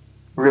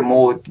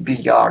remote bee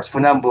yards for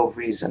a number of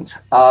reasons.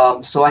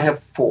 So I have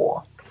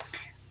 4.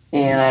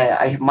 And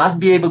I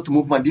must be able to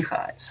move my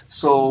beehives.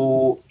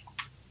 So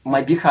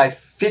my beehive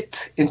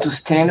fit into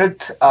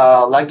standard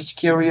luggage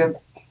carrier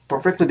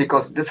perfectly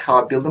because that's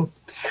how I build them.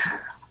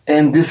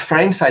 And this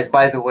frame size,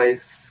 by the way,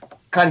 is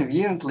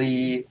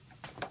conveniently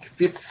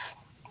fits.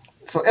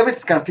 So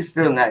everything kind of fits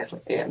very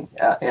nicely.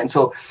 And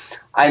so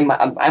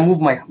I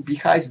move my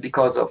beehives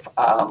because of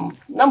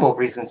number of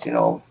reasons, you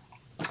know.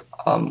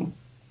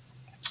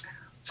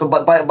 So,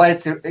 but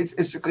it's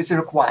a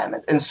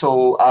requirement, and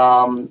so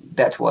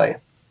that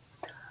way.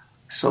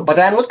 So, but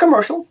I'm not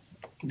commercial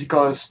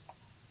because,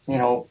 you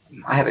know,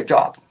 I have a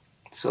job.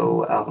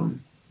 So,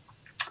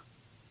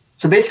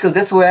 so basically,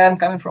 that's where I'm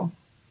coming from,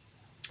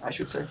 I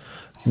should say.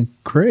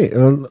 Great.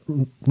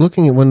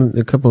 Looking at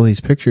a couple of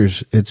these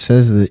pictures, it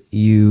says that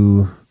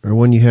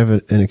when you have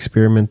an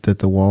experiment that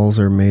the walls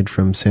are made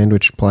from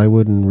sandwiched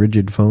plywood and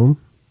rigid foam.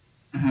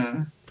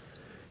 Mm-hmm.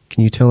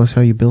 Can you tell us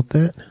how you built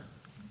that?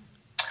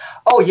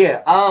 Oh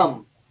yeah.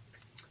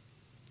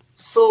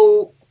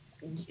 So,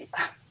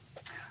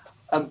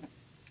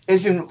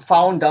 as you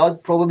found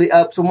out, probably.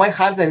 So my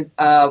hives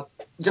are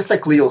just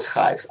like Leo's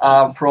hives,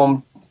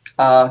 from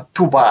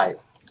 2x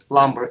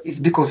lumber. It's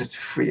because it's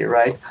free,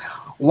 right?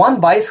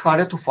 1x is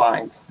harder to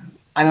find.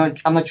 I'm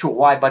not sure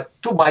why, but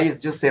 2x is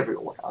just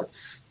everywhere.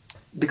 It's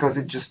because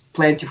it's just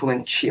plentiful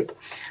and cheap,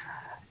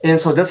 and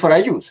so that's what I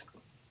use.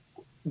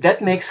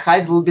 That makes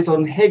hives a little bit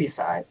on the heavy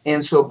side,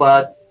 and so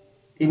but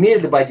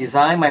immediately by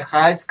design, my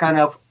hives kind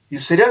of you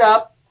set it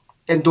up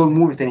and don't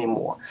move it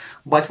anymore.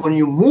 But when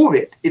you move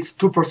it, it's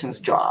 2-person's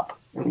job.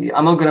 I'm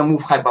not going to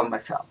move hive by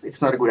myself.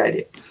 It's not a good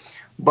idea.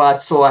 But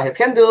so I have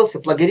handles,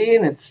 I plug it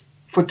in. It's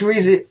for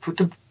 2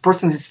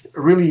 persons. It's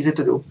really easy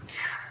to do.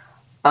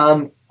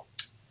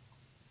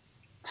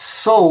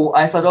 So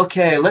I thought,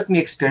 okay, let me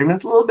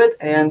experiment a little bit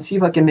and see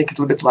if I can make it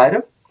a little bit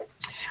lighter.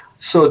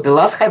 So the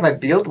last hive I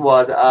built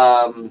was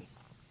I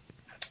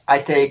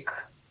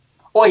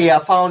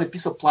found a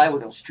piece of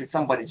plywood on the street.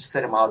 Somebody just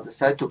set them out.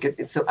 So I took it.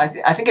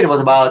 I think it was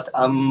about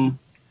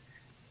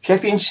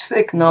half inch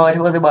thick. No, it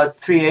was about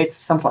 3/8,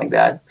 something like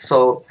that.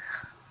 So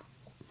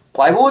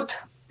plywood,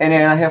 and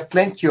then I have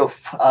plenty of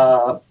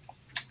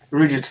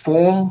rigid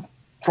foam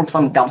from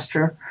some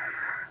dumpster.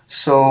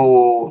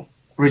 So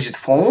rigid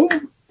foam,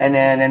 and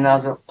then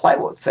another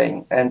plywood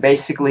thing. And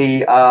basically,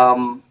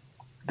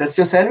 that's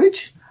your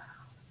sandwich.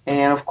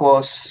 And of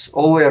course,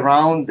 all the way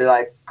around,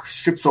 like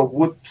strips of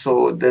wood,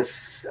 so the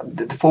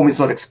foam is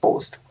not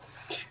exposed.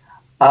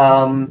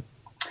 In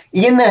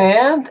the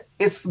end,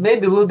 it's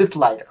maybe a little bit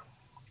lighter.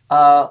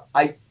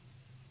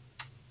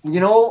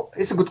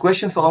 It's a good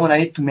question, Solomon. I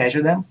need to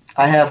measure them.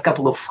 I have a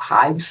couple of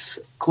hives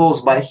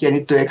close by here. I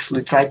need to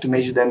actually try to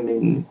measure them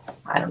in,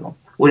 I don't know,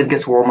 when it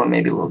gets warmer,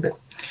 maybe a little bit,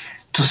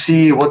 to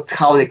see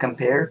how they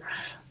compare.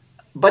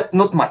 But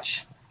not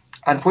much.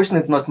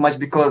 Unfortunately, not much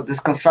because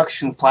this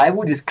construction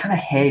plywood is kind of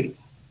heavy.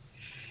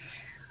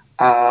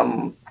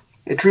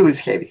 It really is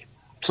heavy.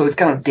 So it's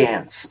kind of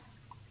dense.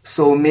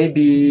 So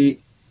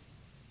maybe,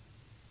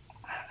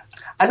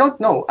 I don't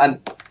know.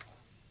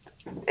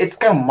 It's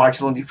kind of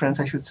marginal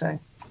difference, I should say.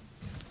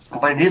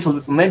 But it is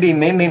maybe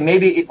not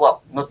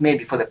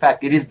maybe for the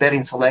fact it is better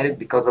insulated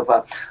because of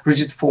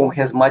rigid foam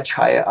has much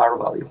higher R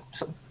value.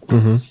 So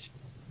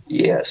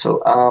yeah,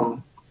 so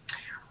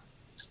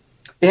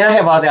and I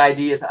have other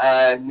ideas.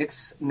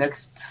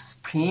 Next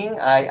spring,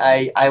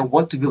 I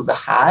want to build a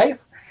hive,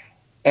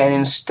 and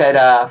instead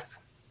of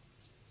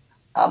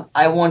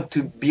I want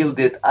to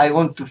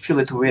fill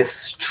it with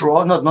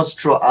straw, not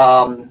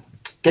straw,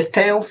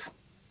 cattails.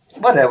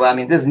 Whatever. I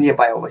mean, there's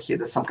nearby over here.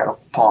 There's some kind of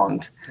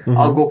pond. Mm-hmm.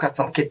 I'll go cut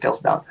some cattails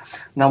down.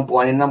 Number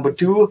one. And number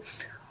two,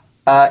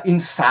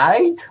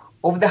 inside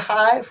of the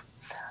hive,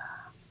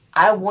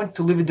 I want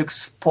to leave it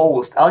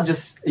exposed. I'll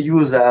just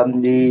use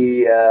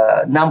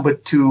the number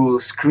 2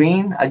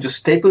 screen. I just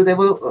staple it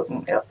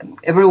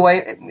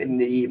everywhere.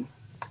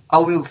 I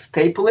will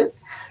staple it,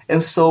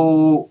 and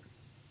so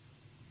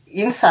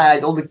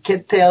inside all the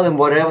cattail and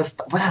whatever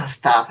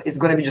stuff, it's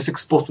going to be just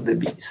exposed to the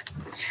bees,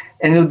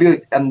 and it'll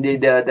be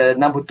the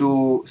number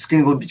 2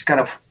 screen will be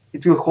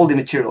it will hold the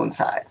material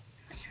inside.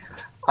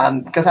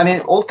 Because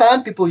all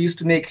time people used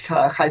to make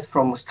hives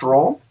from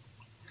straw,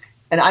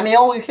 and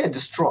all you had the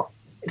straw.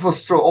 It was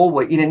straw all the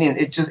way in and in.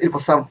 It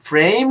was some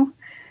frame,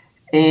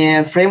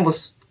 and frame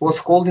was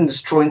holding the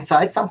straw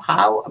inside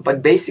somehow.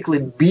 But basically,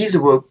 bees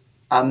were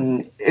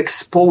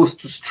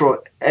exposed to straw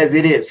as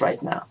it is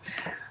right now.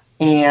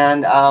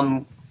 And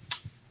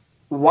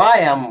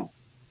why I'm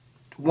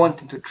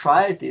wanting to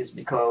try it is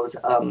because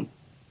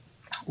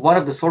one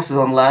of the sources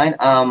online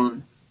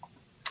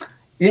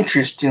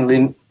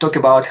interestingly talk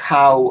about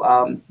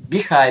how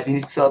beehive in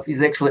itself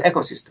is actually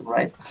ecosystem,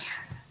 right?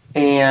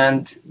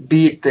 And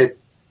be it the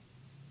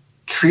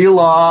tree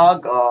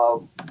log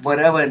or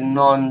whatever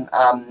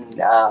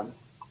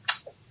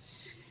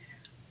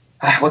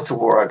what's the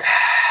word?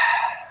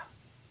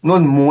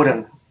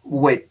 Non-modern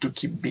way to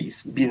keep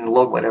bees, being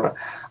log, whatever.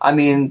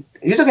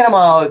 You're talking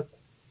about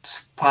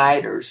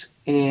spiders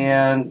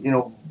and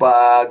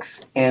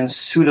bugs and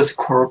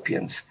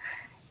pseudoscorpions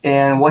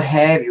and what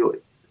have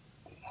you.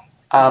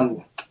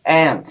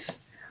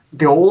 Ants.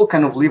 They all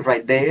kind of live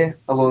right there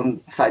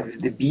alongside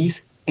with the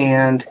bees,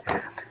 and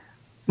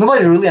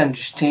nobody really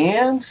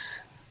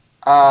understands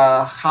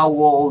how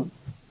well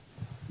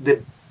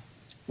the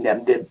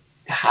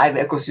hive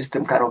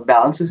ecosystem kind of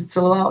balances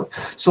itself out.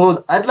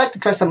 So I'd like to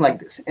try something like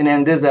this. And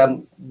then there's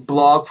a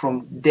blog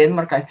from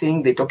Denmark, I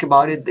think. They talk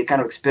about it. They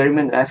kind of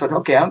experiment. And I thought,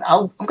 okay, I'm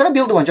going to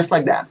build one just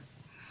like that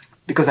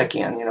because I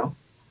can,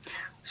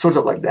 sort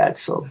of like that.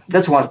 So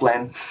that's one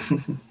plan.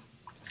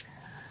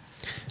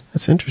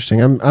 That's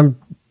interesting. I'm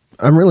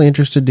really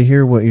interested to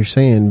hear what you're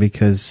saying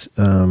because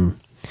when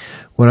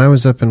I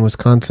was up in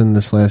Wisconsin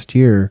this last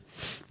year,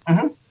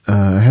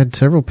 I had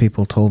several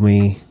people told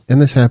me,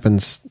 and this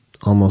happens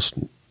almost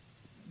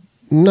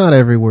not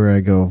everywhere I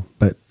go,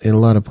 but in a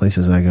lot of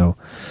places I go,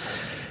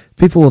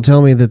 people will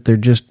tell me that there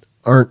just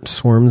aren't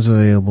swarms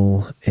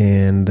available,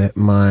 and that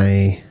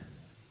my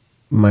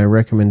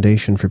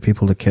recommendation for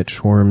people to catch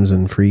swarms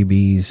and free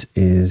bees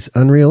is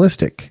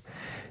unrealistic.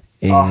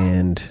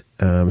 And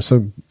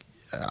so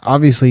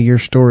obviously your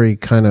story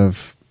kind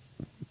of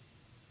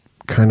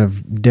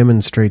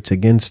demonstrates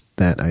against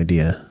that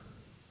idea.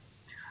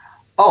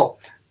 Oh,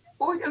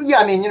 well,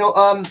 yeah.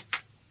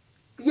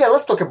 Yeah.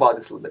 Let's talk about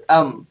this a little bit.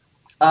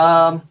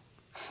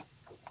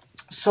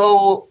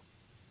 So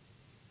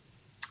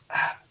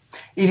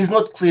it is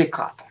not clear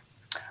cut,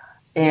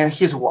 and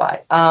here's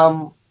why.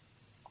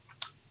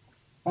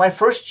 My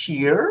first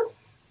year,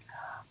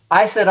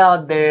 I set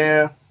out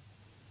there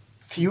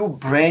few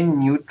brand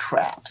new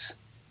traps.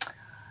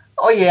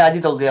 Oh yeah, I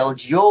did all the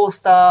LGO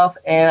stuff,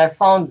 and I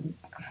found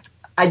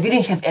I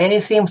didn't have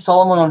anything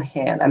Solomon on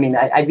hand.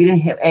 I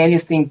didn't have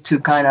anything to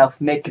kind of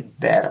make it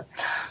better.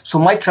 So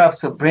my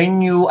traps are brand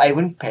new. I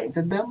even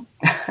painted them.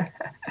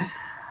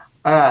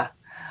 But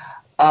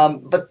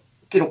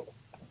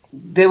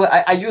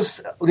I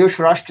used Leo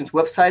Sharashkin's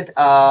website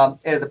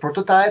as a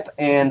prototype,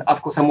 and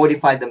of course I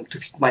modified them to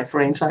fit my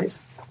frame size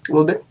a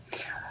little bit.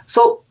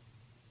 So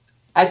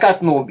I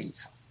got no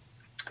bees,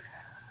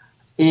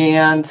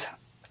 and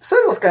so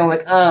it was kind of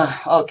like,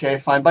 okay,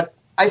 fine. But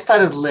I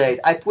started late.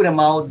 I put them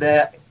out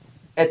there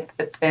at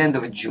the end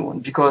of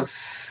June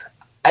because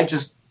I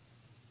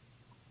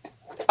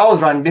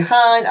was running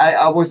behind.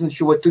 I wasn't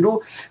sure what to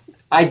do.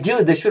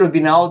 Ideally, they should have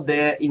been out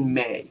there in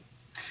May.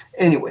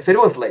 Anyway, so it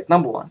was late,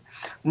 number one.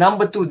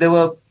 Number two, they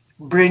were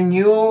brand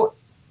new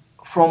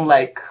from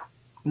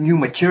new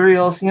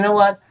materials. You know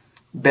what?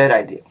 Bad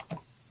idea.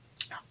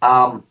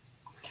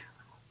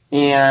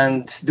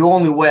 And the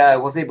only way I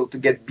was able to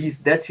get bees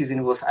that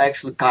season was I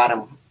actually caught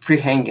them free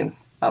hanging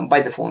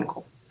by the phone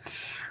call.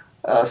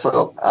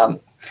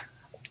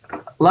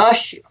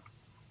 Last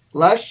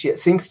year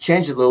things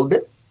changed a little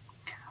bit.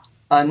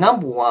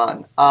 Number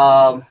one,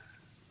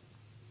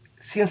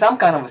 since I'm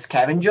kind of a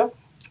scavenger,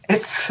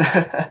 it's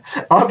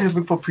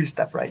obviously for free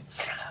stuff, right?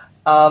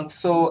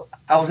 So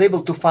I was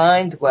able to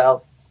find,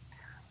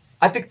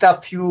 I picked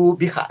up few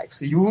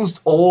beehives, used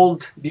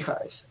old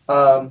beehives.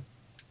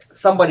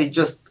 Somebody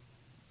just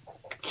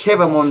have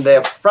them on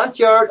their front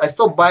yard. I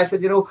stopped by, I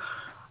said,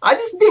 are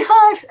these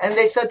beehives? And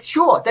they said,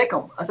 sure, take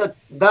them. I said,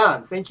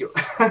 done, thank you.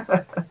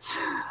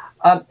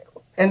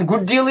 And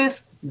good deal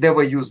is they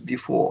were used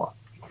before.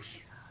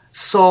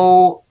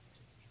 So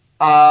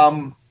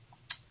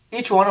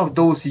each one of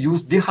those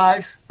used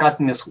beehives got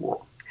me a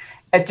swarm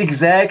at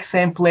exact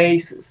same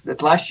places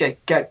that last year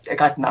I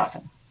got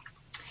nothing.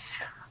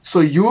 So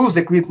used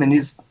equipment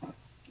is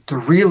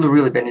really,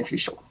 really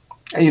beneficial.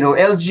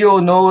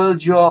 LGO, no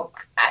LGO,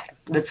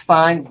 that's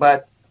fine,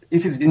 but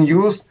if it's been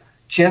used,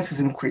 chances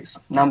increase,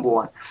 number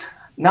one.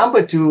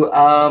 Number two,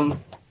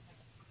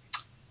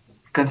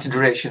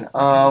 consideration.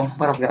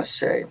 What I was going to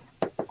say.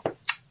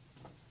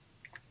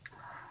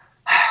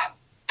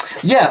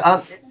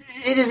 Yeah,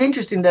 it is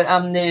interesting that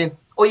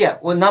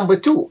number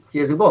two.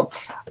 Here's the ball.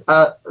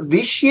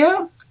 This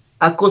year,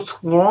 I caught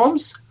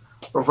swarms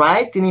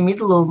right in the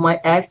middle of my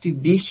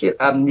active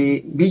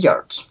the bee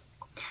yards.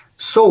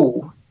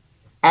 So,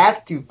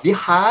 active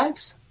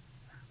beehives,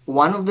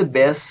 one of the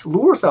best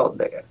lures out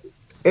there.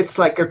 It's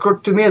like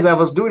occurred to me as I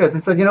was doing it. I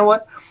said, you know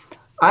what?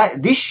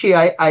 This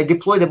year I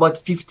deployed about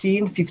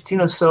 15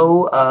 or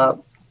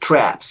so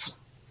traps.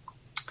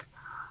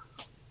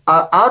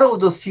 Out of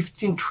those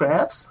 15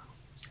 traps,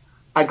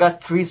 I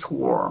got 3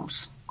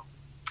 swarms.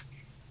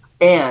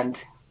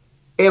 And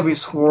every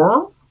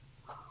swarm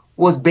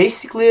was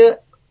basically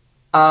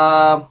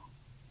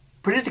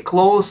pretty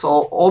close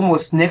or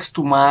almost next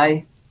to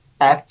my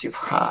active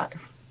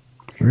hive.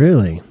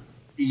 Really?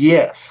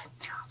 Yes.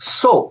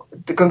 So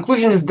the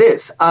conclusion is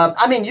this.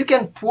 You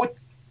can put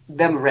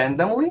them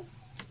randomly,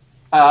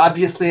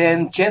 obviously,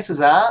 and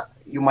chances are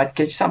you might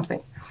catch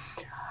something.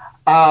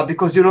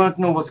 Because you don't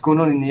know what's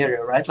going on in the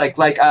area, right?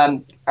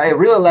 I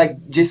really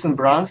like Jason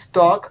Brown's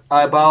talk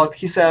about,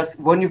 he says,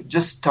 when you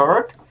just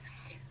start,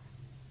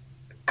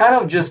 kind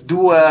of just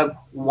do a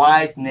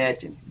wide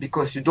netting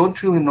because you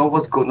don't really know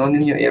what's going on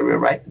in your area,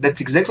 right?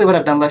 That's exactly what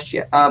I've done last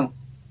year.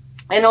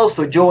 And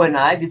also Joe and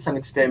I did some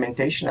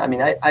experimentation.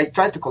 I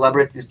tried to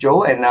collaborate with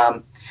Joe,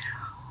 and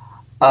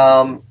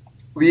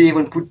we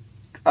even put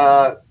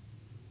a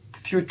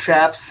few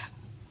traps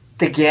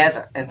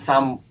together in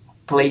some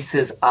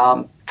places,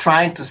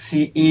 trying to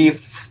see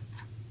if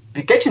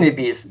we catch any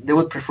bees, they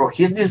would prefer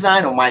his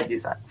design or my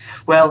design.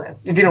 Well,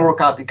 it didn't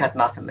work out. We got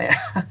nothing there.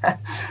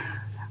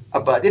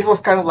 But it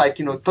was kind of like,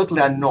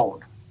 totally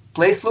unknown.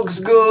 Place looks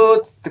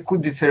good. There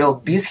could be feral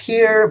bees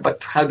here,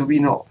 but how do we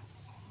know?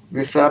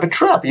 We set up a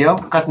trap,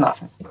 got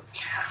nothing.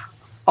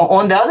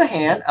 On the other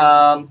hand,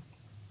 I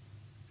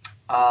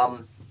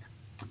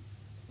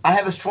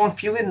have a strong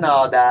feeling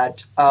now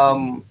that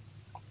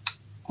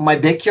my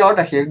backyard,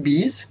 I have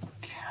bees.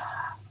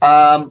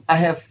 I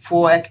have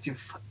 4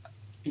 active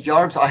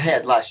yards I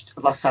had last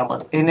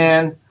summer, and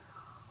then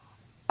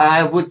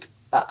I would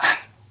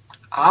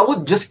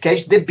just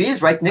catch the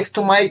bees right next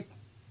to my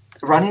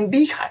running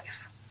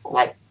beehive,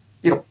 10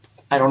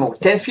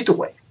 feet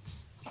away.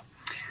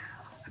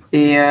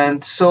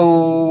 And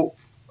so,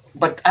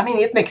 but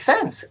it makes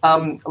sense.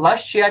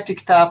 Last year I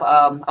picked up,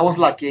 I was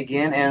lucky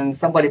again, and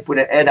somebody put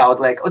an ad out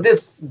like,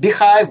 this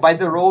beehive by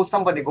the road,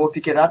 somebody go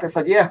pick it up. I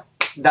said, yeah,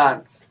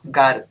 done,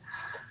 got it.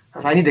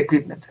 Because I need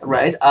equipment,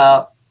 right?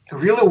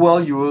 Really well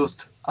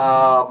used,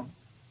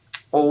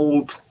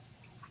 old,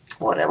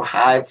 whatever,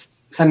 hive,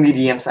 some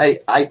mediums. I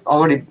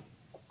already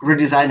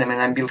redesigned them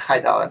and I built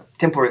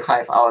temporary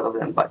hive out of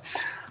them. But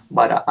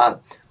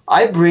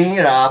I bring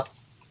it up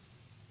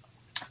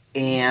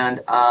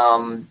and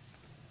on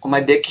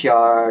my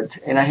backyard,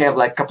 and I have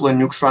a couple of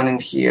nukes running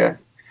here.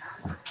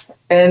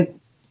 And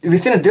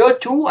within a day or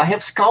two, I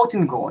have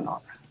scouting going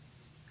on.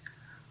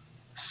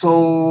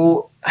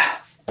 So,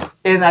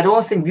 and I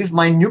don't think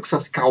my nukes are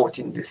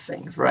scouting these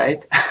things,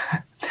 right?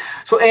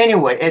 So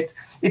anyway,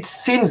 it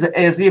seems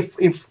as if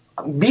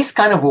bees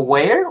kind of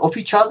aware of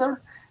each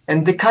other,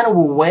 and they're kind of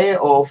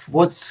aware of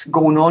what's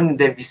going on in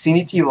the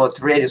vicinity or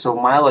radius of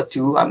a mile or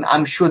two.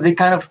 I'm sure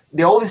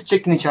they're always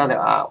checking each other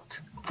out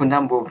for a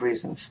number of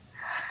reasons.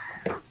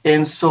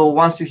 And so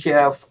once you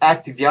have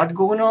active yard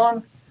going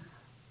on,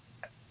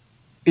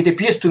 it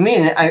appears to me,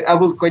 and I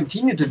will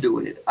continue to do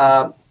it,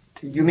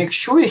 you make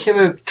sure you have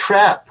a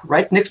trap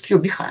right next to your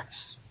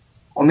beehives,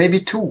 or maybe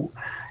 2.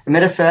 As a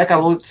matter of fact, I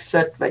will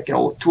set 2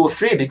 or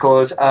 3,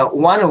 because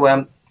one of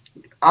them,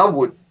 I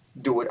would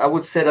do it. I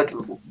would set it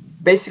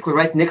basically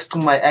right next to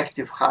my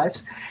active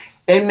hives,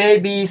 and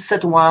maybe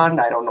set one,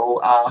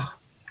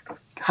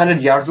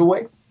 100 yards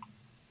away.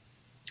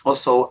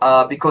 Also,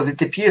 because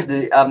it appears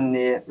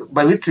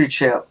by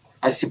literature,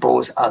 I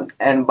suppose,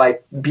 and by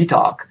bee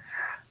talk,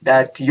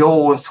 that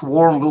your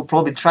swarm will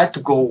probably try to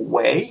go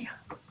away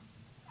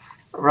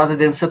rather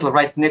than settle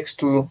right next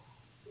to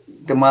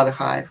the mother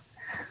hive.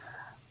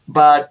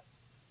 But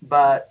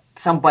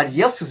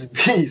somebody else's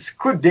bees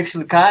could be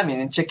actually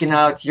coming and checking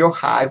out your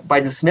hive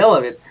by the smell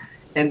of it,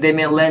 and they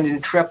may land in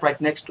a trap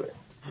right next to it.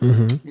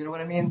 Mm-hmm. You know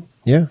what I mean?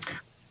 Yeah.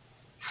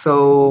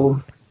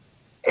 So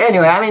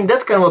anyway,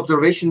 that's kind of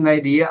observation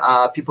idea.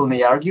 People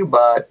may argue,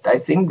 but I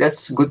think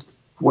that's a good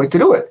way to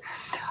do it.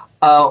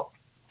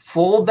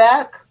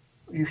 Fallback,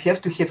 you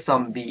have to have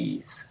some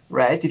bees,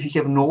 right? If you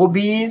have no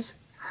bees,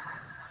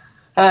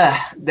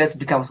 that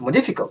becomes more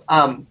difficult.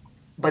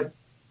 But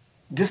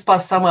this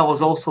past summer, I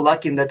was also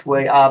lucky in that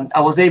way. I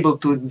was able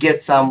to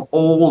get some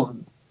old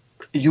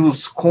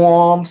used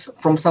combs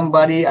from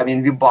somebody.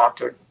 We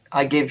bartered.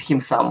 I gave him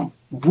some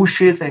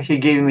bushes, and he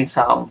gave me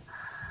some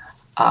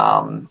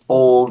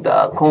old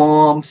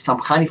combs, some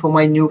honey for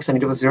my nukes.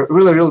 It was a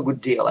really, really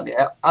good deal.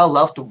 I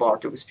love to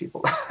barter with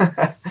people.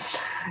 I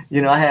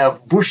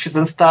have bushes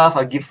and stuff.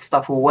 I give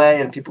stuff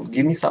away, and people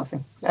give me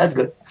something. That's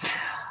good.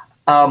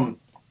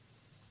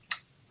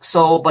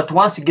 But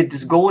once you get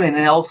this going, and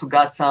I also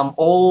got some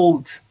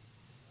old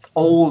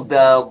old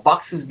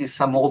boxes with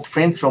some old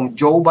frames from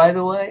Joe, by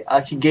the way.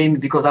 He gave me,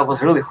 because I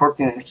was really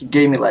hurting, and he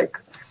gave me like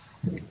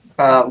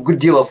a good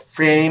deal of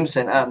frames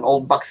and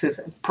old boxes,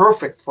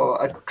 perfect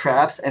for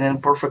traps, and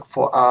then perfect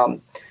for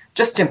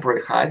just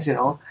temporary hives, you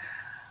know.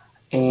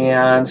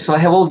 And so I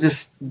have all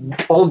this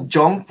old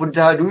junk. What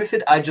do I do with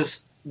it? I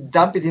just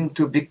dump it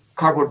into a big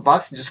cardboard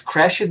box, just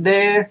crash it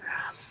there,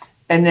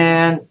 and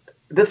then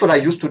that's what I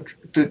used to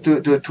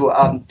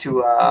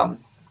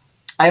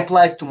I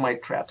apply it to my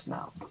traps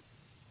now.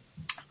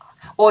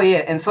 Oh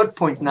yeah, and third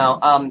point now,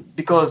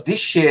 because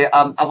this year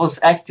I was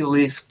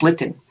actively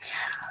splitting.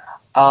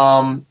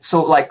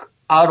 So like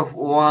out of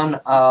one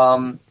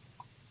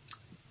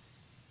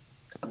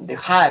the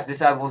hive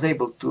that I was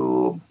able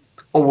to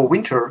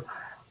overwinter,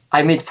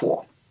 I made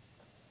 4.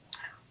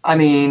 I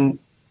mean,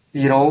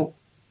 you know,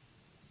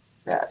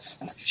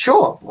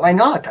 sure, why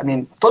not? I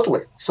mean,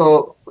 totally.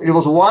 So it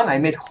was 1, I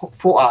made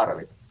 4 out of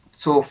it.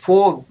 So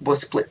 4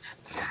 was splits.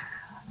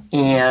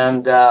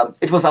 And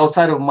it was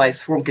outside of my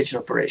swarm catching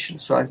operation.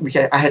 So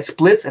I had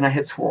splits and I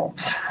had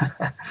swarms.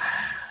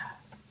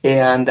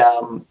 And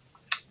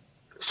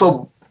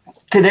so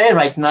today,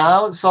 right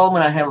now,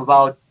 Solomon, I have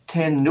about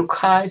 10 nuke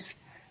hives.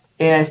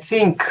 And I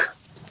think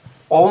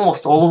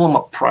almost all of them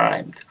are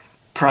primed.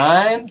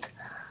 Primed,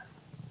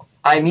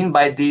 I mean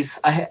by this,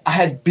 I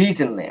had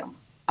bees in them.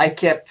 I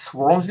kept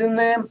swarms in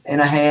them,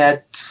 and I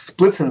had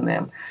splits in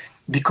them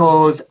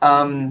because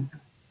I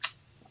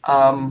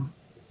found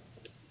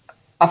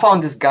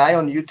this guy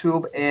on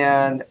YouTube,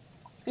 and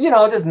you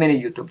know, there's many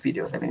YouTube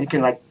videos. I mean, you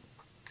can like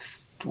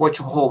watch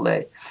a whole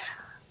day.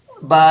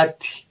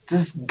 But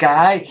this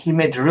guy, he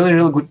made a really,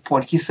 really good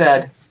point. He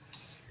said,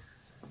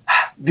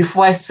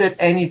 before I set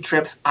any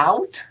traps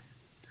out,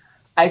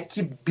 I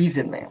keep bees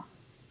in them.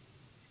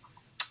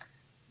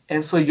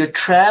 And so your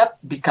trap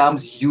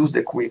becomes used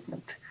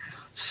equipment.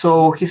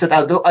 So he said,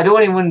 I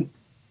don't even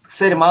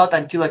set them out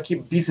until I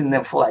keep bees in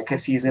them for like a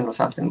season or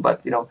something.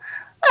 But, you know,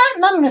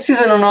 not in a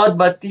season or not,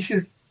 but if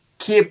you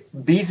keep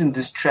bees in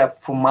this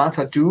trap for a month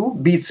or 2,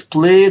 be it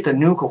split, a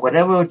nuke or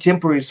whatever,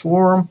 temporary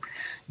swarm,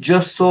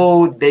 just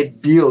so they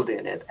build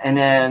in it. And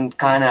then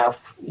kind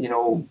of, you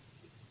know,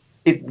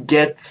 it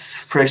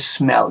gets fresh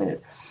smell in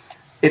it.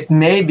 It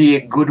may be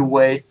a good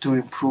way to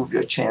improve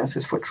your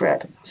chances for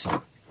trapping.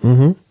 So.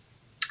 Mm-hmm.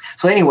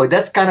 So anyway,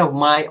 that's kind of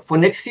for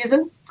next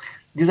season,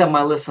 these are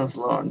my lessons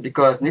learned,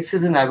 because next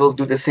season I will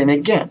do the same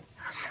again.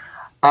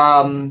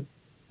 Because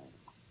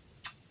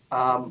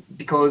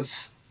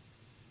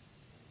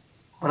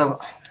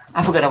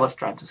I forgot what I was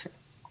trying to say.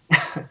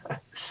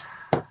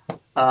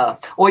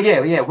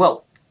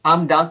 Well,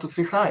 I'm down to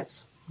 3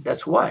 hives.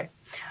 That's why.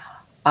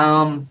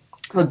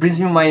 That brings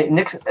me to my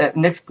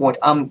next point.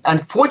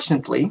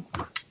 Unfortunately,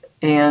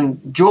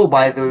 and Joe,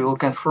 by the way, will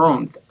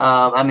confirm.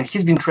 I mean,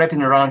 he's been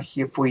trapping around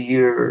here for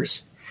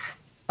years.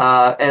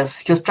 As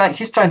he's trying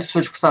to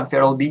search for some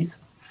feral bees.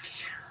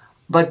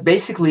 But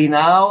basically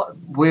now,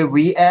 where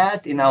we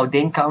at in our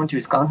Dane County,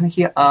 Wisconsin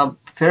here,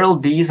 feral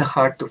bees are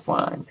hard to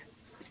find,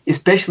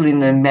 especially in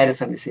the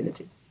Madison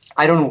vicinity.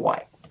 I don't know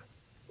why.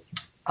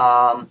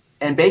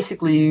 And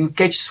basically, you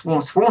catch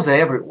swarms. Swarms are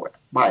everywhere,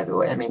 by the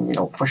way. I mean, you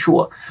know, for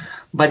sure.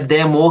 But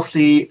they're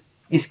mostly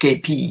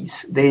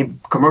escapees. They're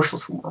commercial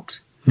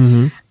swarms.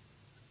 Mm-hmm.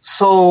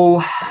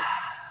 So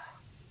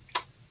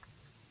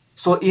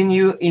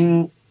into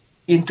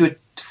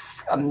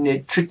a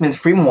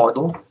treatment-free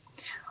model,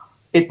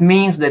 it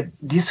means that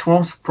these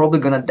swarms are probably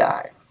going to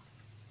die.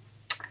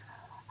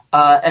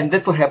 And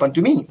that's what happened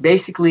to me.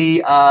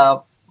 Basically,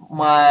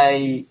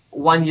 my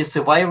 1-year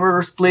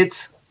survivor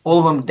splits, all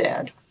of them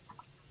dead.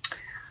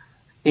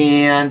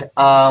 And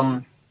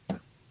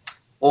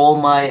all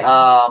my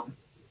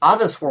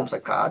other swarms I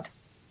caught,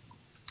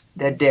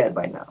 they're dead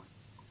by now.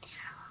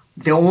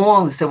 The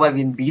only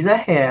surviving bees I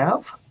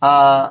have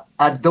are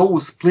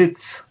those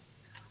splits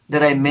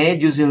that I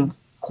made using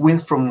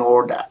queens from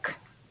Nordak,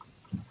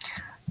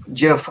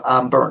 Jeff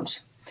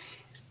Burns.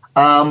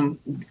 And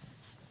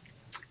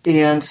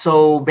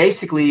so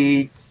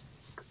basically,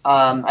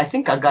 I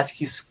think I got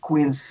his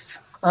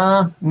queens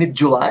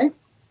mid-July,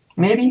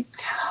 maybe.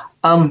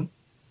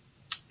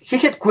 He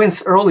had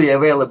queens early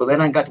available,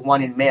 and I got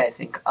one in May, I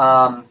think.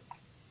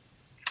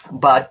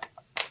 But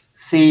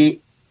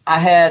see,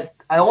 I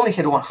only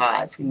had 1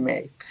 hive in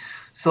May,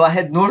 so I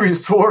had no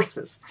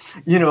resources.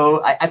 You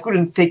know, I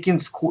couldn't take in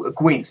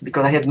queens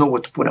because I had nowhere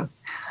to put them.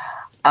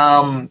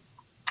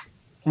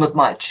 Not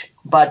much,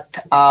 but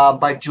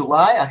by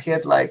July I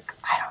had like,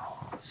 I don't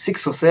know,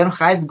 6 or 7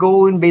 hives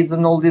going based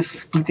on all this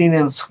splitting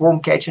and swarm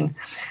catching,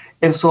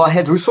 and so I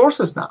had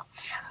resources now.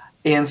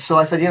 And so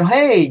I said, you know,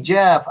 hey,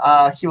 Jeff,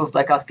 he was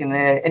like asking,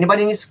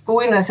 anybody needs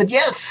queen? I said,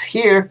 yes,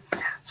 here.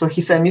 So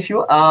he sent me a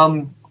few.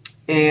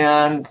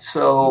 And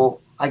so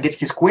I get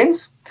his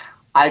queens.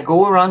 I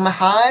go around my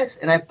hives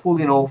and I pull,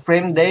 you know,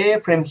 frame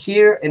there, frame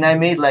here. And I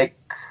made like,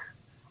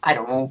 I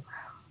don't know,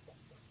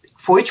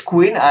 for each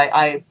queen,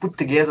 I put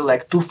together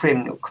like 2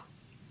 frame nuke,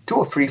 2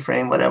 or 3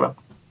 frame, whatever.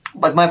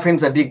 But my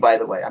frames are big, by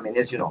the way. I mean,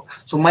 as you know.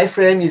 So my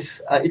frame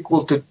is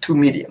equal to 2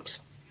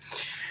 mediums.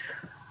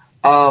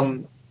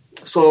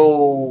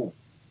 So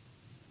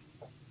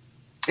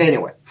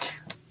anyway,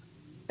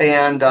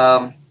 and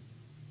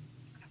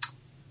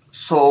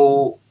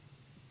so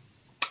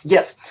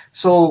yes,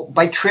 so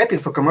by trapping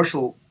for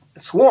commercial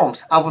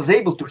swarms, I was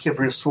able to have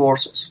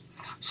resources.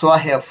 So I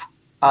have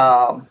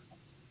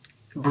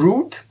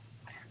brood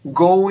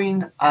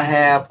going. I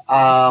have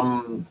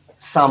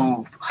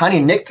some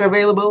honey nectar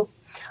available.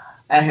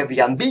 I have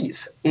young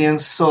bees. And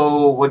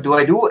so what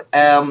do?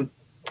 I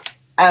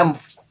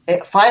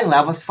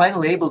was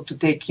finally able to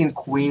take in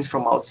queens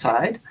from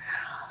outside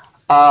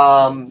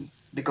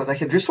because I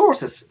had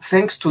resources,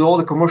 thanks to all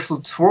the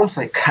commercial swarms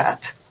I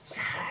got.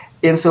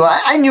 And so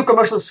I knew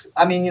commercials,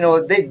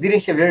 they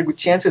didn't have very good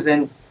chances.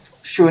 And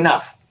sure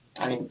enough,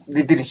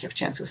 they didn't have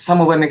chances. Some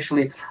of them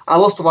actually, I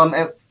lost one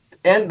at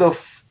end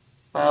of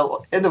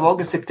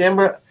August,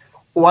 September.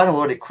 One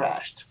already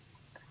crashed.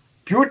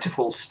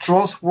 Beautiful,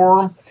 strong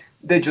swarm.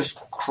 They just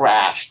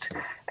crashed.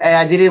 And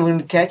I didn't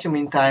even catch them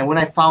in time. When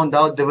I found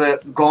out they were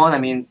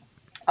gone,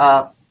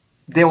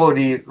 they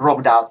already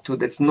robbed out too.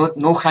 There's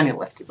no honey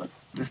left even.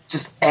 It's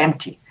just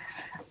empty.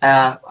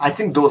 I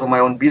think those are my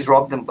own bees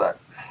robbed them, but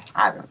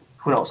I don't know.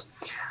 Who knows?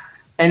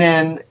 And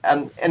then,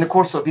 in the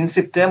course of in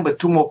September,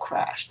 2 more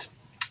crashed.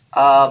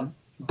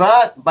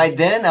 But by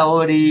then, I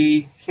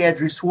already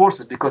had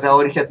resources because I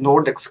already had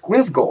Nordex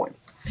queens going.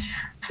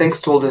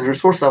 Thanks to all those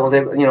resources, I was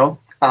able,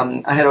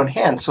 I had on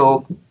hand.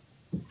 So,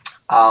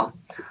 so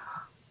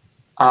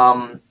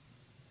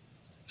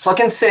I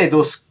can say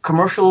those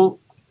commercial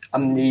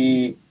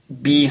the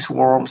bee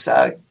swarms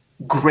are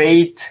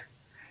great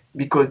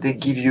because they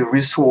give you a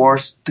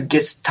resource to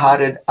get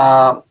started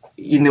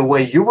in a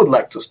way you would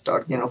like to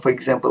start. For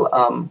example,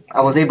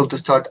 I was able to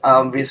start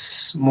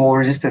with more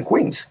resistant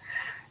queens.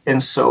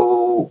 And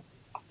so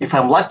if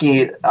I'm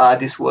lucky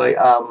this way,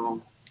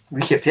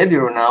 we have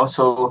February now.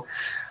 So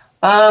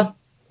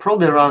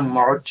probably around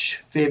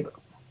March,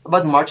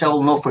 about March, I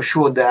will know for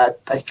sure that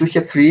I still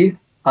have 3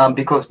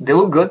 because they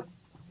look good.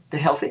 They're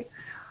healthy.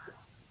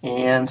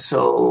 And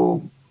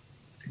so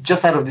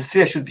just out of these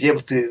 3, I should be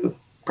able to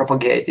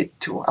propagate it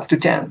to up to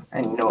 10.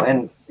 And,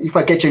 and if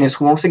I catch any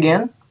swarms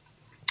again,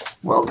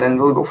 well, then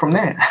we'll go from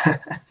there.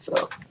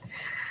 So,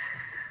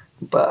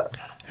 but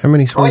how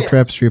many swarm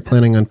traps are you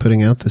planning on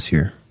putting out this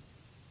year?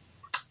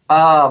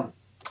 So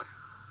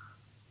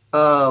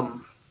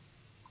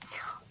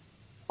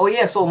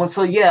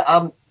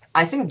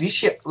I think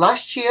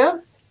last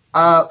year,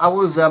 I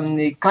was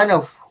kind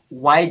of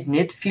wide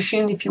net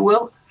fishing, if you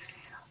will.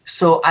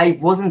 So I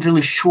wasn't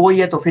really sure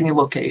yet of any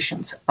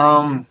locations.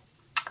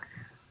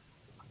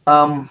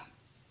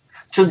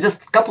 So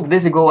just a couple of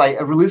days ago, I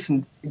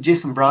listened to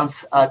Jason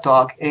Brown's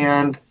talk,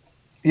 and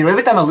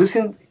every time I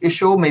listen to a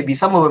show, maybe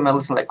some of them I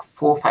listen like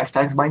 4 or 5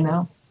 times by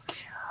now.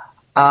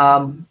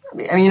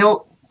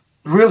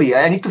 Really,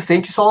 I need to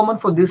thank you, Solomon,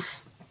 for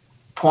this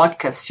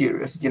podcast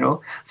series.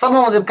 Some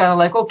of them kind of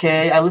like,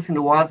 okay, I listen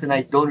to once and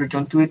I don't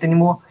return to it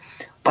anymore.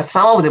 But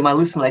some of them I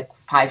listen like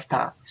 5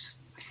 times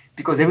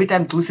because every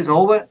time to listen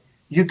over,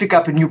 you pick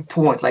up a new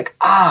point. Like,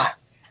 I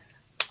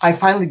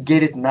finally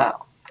get it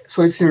now.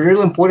 So it's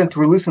really important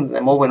to listen to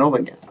them over and over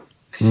again.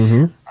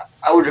 Mm-hmm.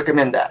 I would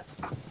recommend that.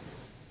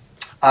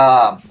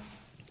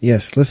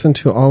 Yes, listen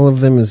to all of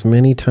them as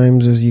many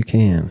times as you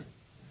can.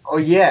 Oh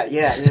yeah.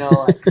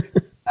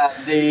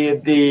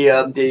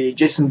 The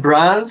Jason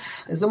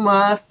Browns is a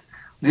must.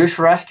 Josh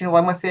Raskin,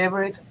 one of my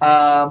favorites.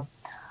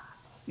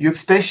 Your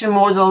expansion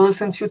modes I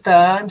listened a few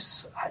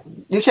times.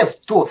 You have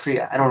 2 or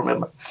 3, I don't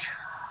remember.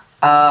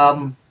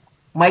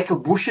 Michael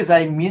Bush's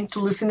I mean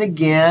to listen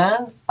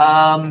again.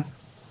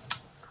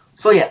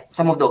 So yeah,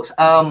 some of those.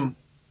 And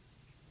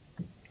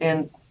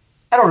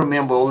I don't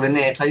remember all the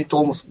names. I need to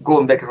almost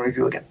go back and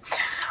review again.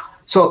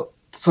 So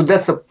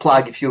that's a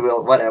plug, if you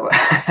will, whatever.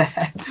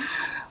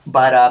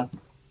 But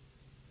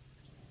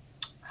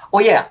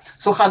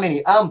so how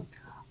many? I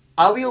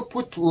will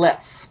put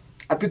less.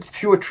 I put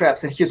fewer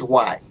traps, and here's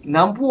why.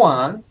 Number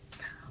one,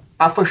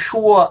 I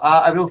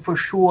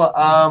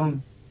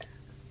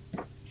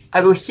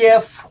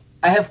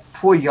have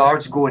 4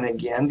 yards going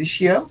again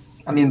this year.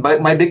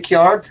 My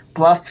backyard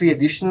plus 3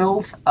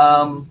 additionals.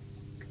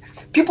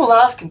 People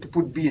asking to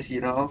put bees,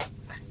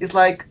 It's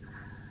like,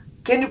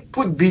 can you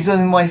put bees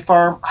on my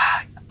farm?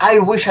 I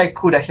wish I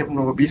could. I have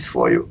no bees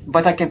for you,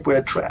 but I can put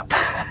a trap.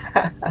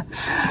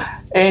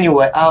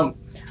 Anyway, I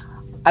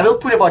will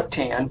put about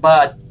 10,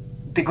 but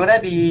they're gonna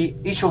be,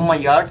 each of my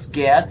yards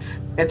gets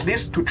at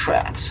least 2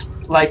 traps,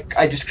 like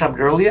I described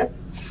earlier.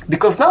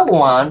 Because number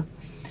one,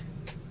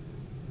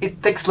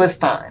 it takes less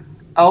time.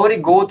 I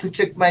already go to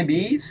check my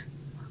bees.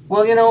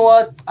 Well, you know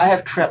what? I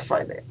have traps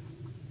right there.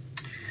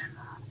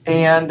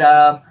 And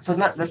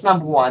that's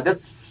number one.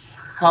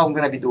 That's how I'm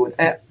going to be doing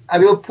it. I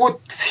will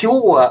put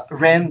fewer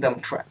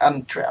random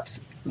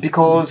traps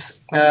because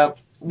Joe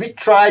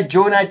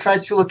and I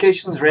tried few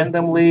locations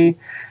randomly,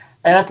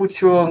 and I put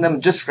few of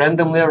them just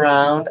randomly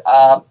around.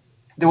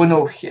 There were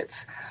no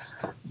hits.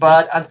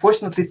 But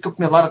unfortunately, it took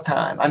me a lot of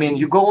time.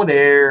 You go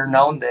there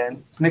now and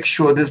then, make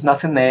sure there's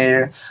nothing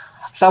there.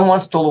 someone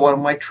stole one of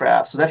my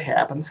traps, so that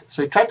happens.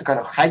 So I try to kind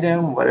of hide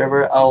them,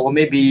 whatever, or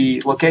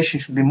maybe location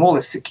should be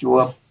more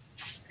secure.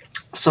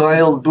 So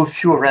I'll do a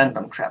few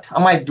random traps.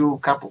 I might do a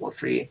couple or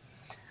three.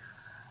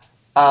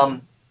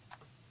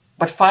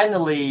 But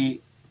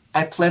finally,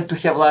 I plan to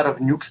have a lot of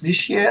nukes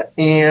this year,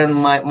 and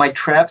my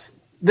traps.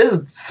 There's a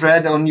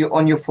thread on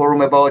your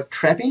forum about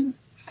trapping,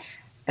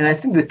 and I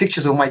think the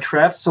pictures of my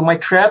traps. So my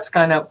traps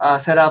kind of are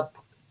set up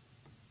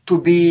to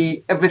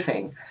be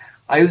everything.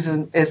 I use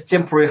them as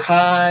temporary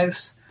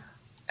hives,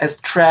 as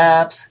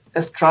traps,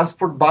 as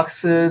transport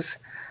boxes,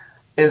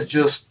 as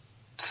just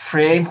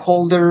frame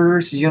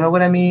holders. You know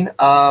what I mean?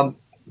 I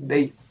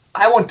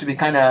want to be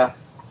kind of.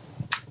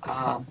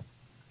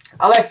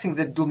 I like things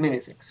that do many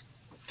things.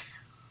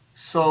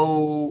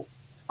 So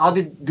I'll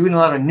be doing a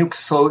lot of nukes.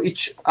 So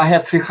I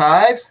have 3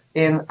 hives,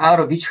 and out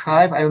of each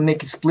hive, I will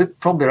make it split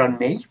probably around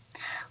May.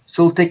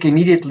 So I'll take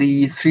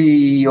immediately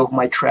 3 of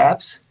my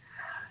traps.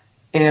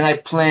 And I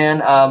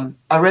plan,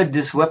 I read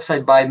this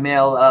website by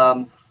Mel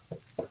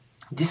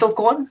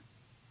Dieselkorn.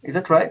 Is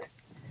that right?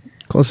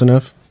 Close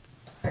enough.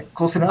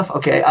 Close enough?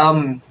 Okay.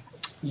 I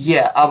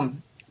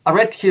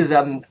read his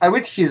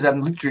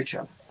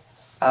literature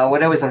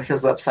when I was on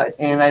his website,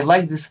 and I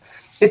like this.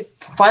 It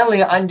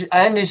finally, I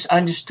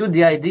understood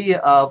the idea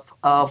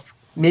of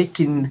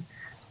making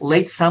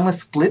late summer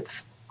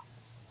splits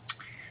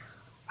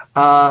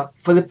for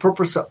the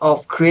purpose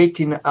of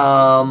creating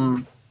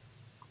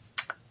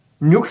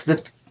nukes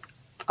that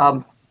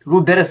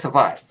will better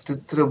survive to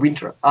the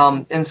winter.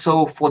 And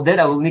so for that,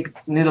 I will need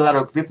a lot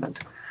of equipment.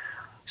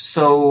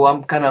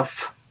 So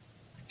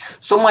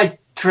my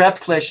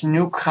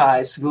trap/nuke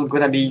hives will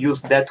gonna be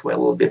used that way a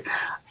little bit.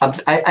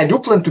 I do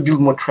plan to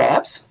build more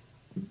traps.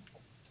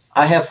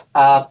 I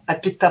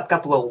picked up a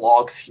couple of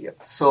logs here,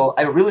 so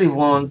I really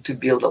want to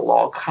build a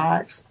log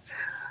hives.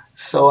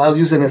 So I'll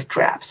use them as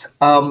traps.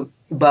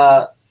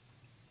 But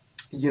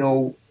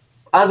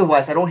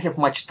otherwise I don't have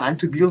much time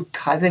to build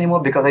hives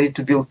anymore because I need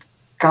to build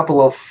a couple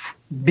of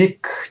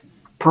big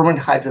permanent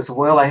hives as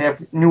well. I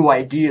have new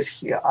ideas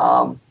here.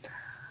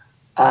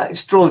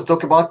 It's too early to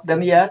talk about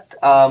them yet.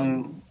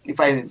 If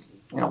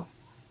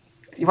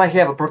I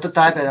have a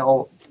prototype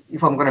or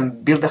if I'm going to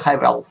build a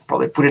hive, I'll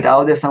probably put it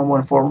out there somewhere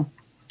in form.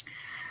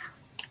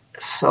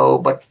 So,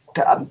 but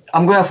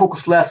I'm going to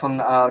focus less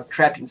on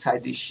trapping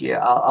side this year.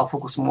 I'll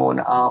focus more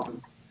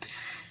on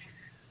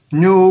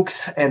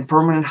nukes and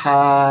permanent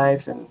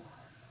hives and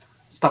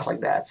stuff like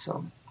that.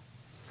 So,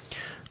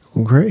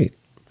 great.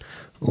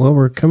 Well,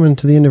 we're coming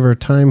to the end of our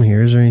time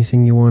here. Is there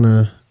anything you want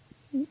to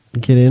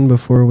get in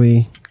before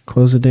we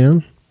close it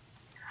down?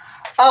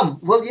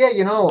 Well, yeah,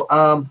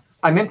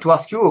 I meant to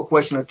ask you a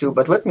question or two,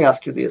 but let me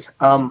ask you this.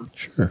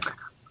 Sure.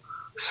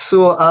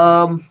 So,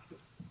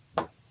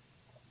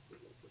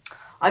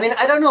 I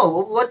don't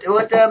know what.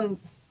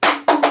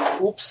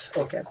 Oops.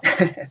 Okay.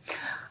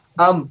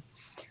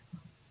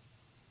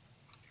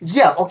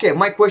 Yeah. Okay.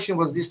 My question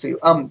was this to you,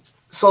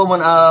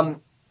 Solomon.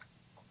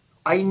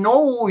 I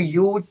know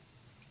you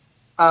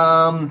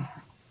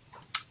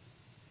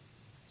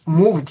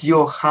moved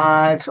your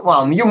hives.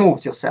 Well, you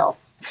moved yourself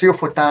 3 or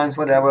 4 times,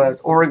 whatever,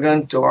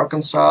 Oregon to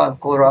Arkansas,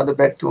 Colorado,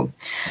 back to.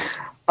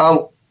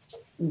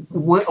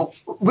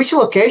 Which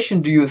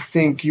location do you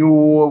think you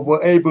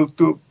were able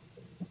to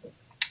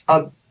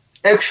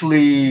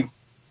actually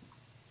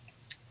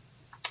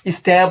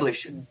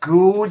establish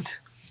good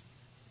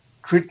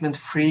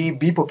treatment-free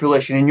bee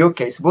population? In your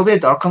case, was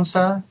it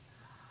Arkansas?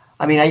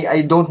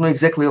 I don't know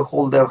exactly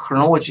all the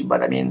chronology,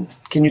 but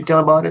can you tell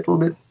about it a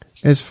little bit?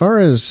 As far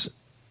as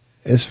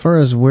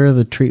where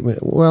the treatment,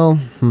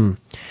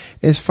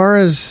 as far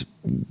as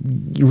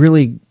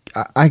really,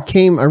 I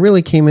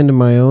really came into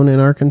my own in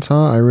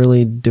Arkansas. I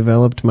really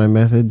developed my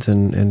methods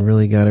and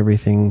really got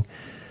everything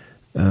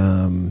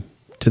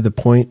to the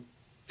point,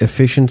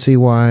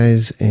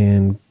 efficiency-wise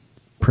and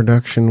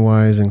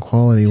production-wise and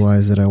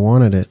quality-wise that I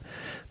wanted it.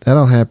 That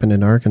all happened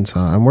in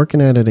Arkansas. I'm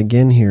working at it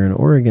again here in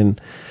Oregon,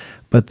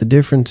 but the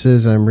difference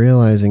is I'm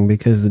realizing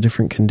because the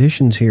different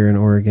conditions here in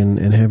Oregon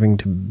and having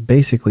to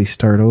basically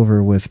start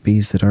over with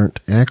bees that aren't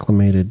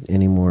acclimated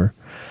anymore,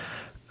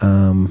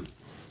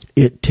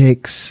 it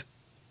takes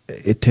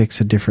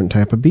a different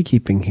type of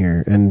beekeeping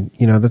here. And,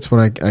 that's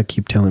what I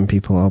keep telling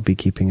people. All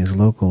beekeeping is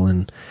local.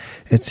 And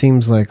it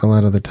seems like a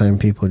lot of the time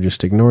people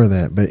just ignore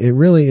that. But it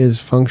really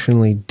is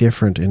functionally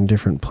different in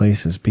different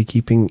places.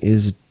 Beekeeping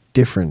is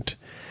different.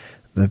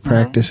 The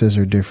practices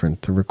are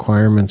different. The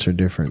requirements are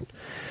different.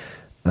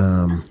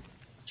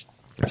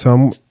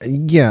 So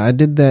I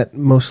did that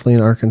mostly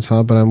in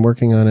Arkansas, but I'm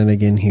working on it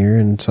again here.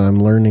 And so I'm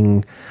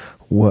learning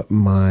what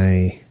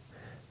my,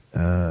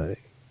 kind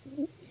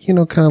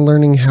of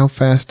learning how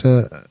fast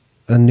a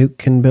nuke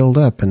can build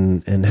up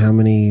and how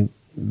many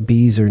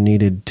bees are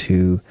needed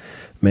to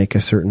make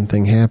a certain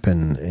thing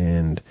happen.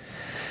 And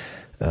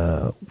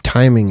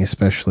timing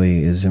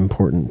especially is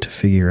important to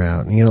figure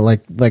out.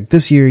 Like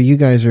this year, you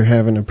guys are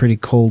having a pretty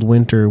cold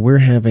winter. We're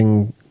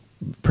having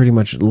pretty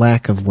much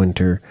lack of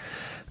winter.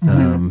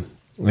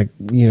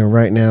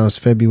 Right now is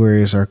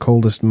February is our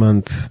coldest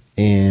month,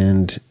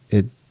 and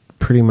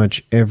pretty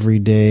much every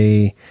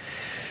day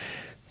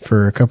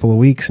for a couple of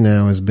weeks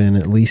now has been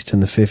at least in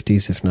the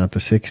 50s, if not the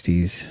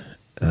 60s,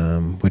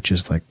 which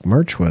is like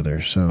March weather.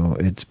 So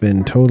it's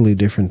been totally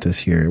different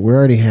this year. We're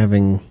already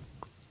having,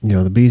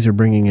 the bees are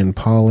bringing in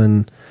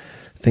pollen.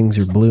 Things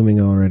are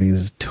blooming already. This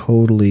is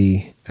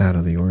totally out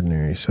of the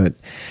ordinary. So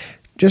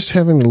just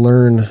having to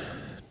learn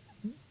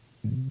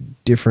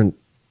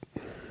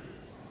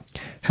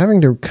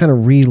having to kind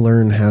of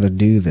relearn how to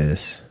do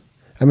this.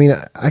 I mean,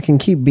 I can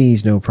keep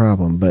bees, no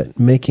problem, but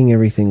making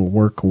everything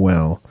work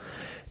well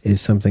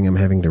is something I'm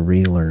having to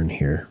relearn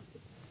here.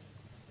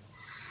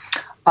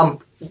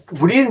 Don't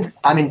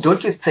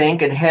you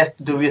think it has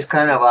to do with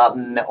kind of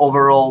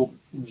overall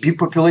bee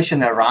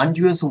population around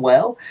you as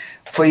well?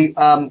 For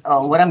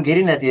what I'm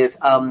getting at is,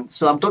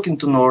 so I'm talking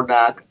to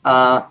Nordak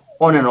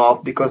on and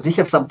off because we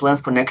have some plans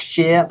for next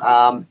year.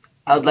 I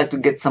would like to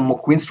get some more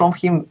queens from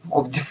him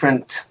of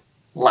different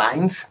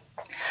lines,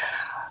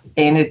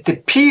 and it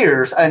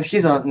appears, and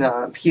he's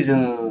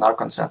in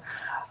Arkansas.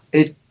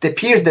 It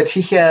appears that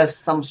he has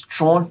some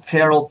strong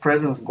feral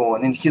presence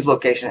going in his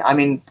location. I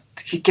mean,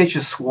 he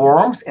catches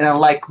swarms, and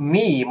unlike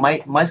me,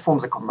 my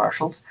swarms are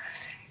commercials.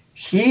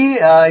 He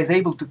is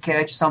able to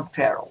catch some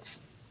ferals,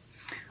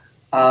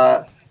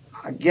 I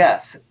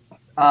guess,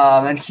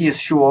 and he is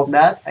sure of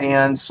that.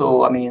 And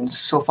so, I mean,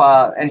 so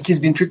far, and he's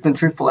been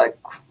treatment-free for like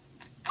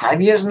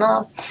 5 years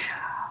now.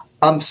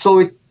 So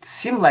it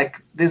seems like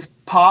this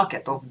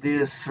pocket of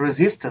this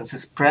resistance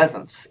is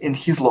present in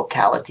his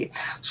locality.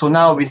 So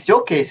now with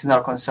your case in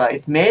Arkansas,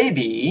 it may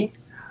be,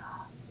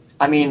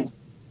 I mean,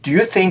 do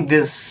you think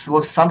this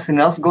was something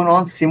else going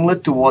on similar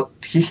to what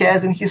he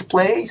has in his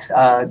place?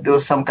 There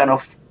was some kind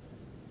of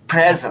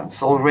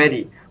presence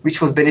already,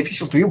 which was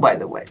beneficial to you, by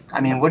the way. I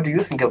mean, what do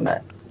you think of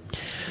that?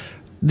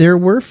 There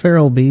were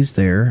feral bees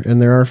there,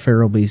 and there are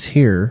feral bees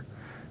here.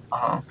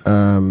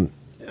 Uh-huh.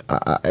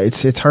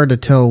 It's hard to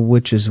tell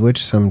which is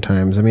which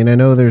sometimes. I mean, I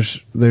know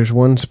there's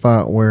one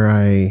spot where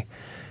I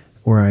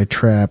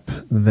trap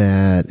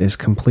that is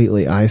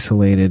completely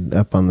isolated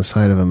up on the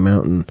side of a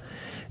mountain,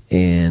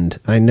 and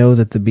I know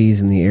that the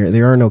bees in the area,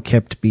 there are no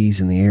kept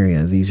bees in the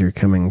area. These are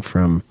coming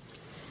from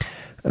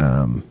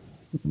the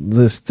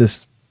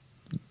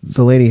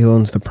lady who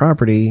owns the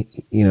property.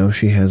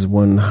 She has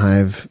one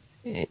hive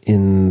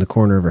in the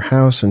corner of her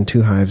house and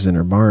 2 hives in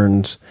her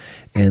barns,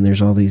 and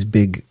there's all these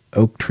big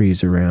oak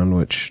trees around,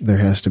 which there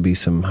has to be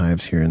some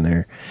hives here and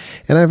there.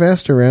 And I've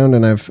asked around,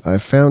 and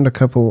I've found a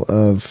couple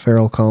of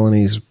feral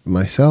colonies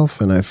myself,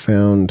 and I've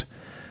found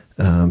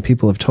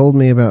people have told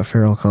me about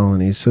feral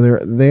colonies. So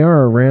they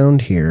are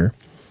around here.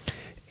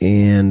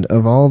 And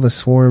of all the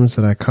swarms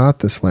that I caught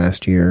this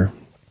last year,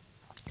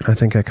 I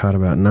think I caught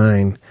about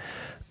 9.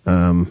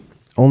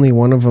 Only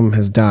one of them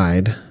has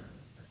died.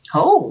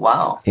 Oh,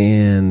 wow.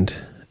 And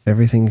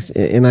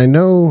and I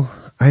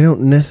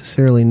don't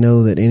necessarily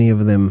know that any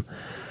of them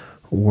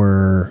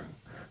were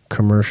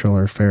commercial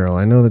or feral.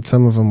 I know that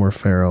some of them were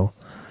feral,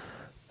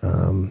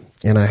 and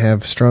I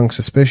have strong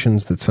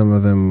suspicions that some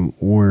of them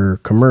were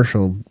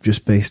commercial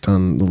just based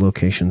on the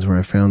locations where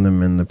I found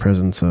them in the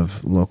presence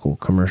of local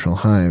commercial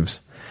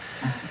hives.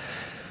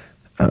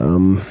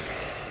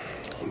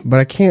 But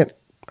I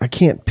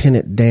can't pin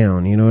it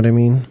down. You know what I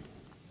mean?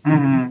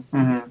 Mm-hmm,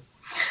 mm-hmm.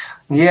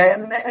 Yeah,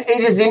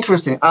 it is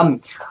interesting.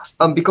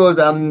 Because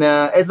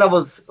as I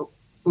was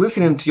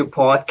listening to your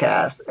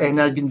podcast, and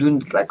I've been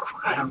doing it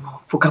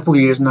for a couple of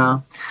years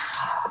now.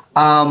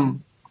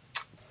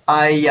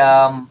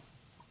 I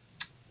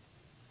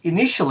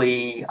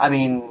initially,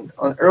 on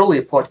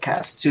earlier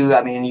podcasts too,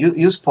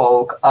 you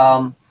spoke,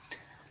 and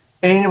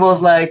it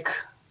was like,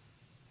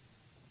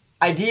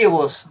 my idea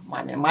was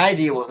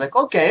like,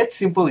 okay, it's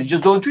simple, you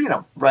just don't treat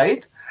them,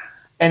 right?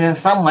 And then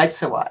some might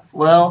survive.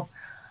 Well,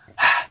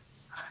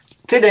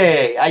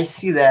 today I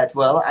see that,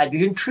 I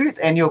didn't treat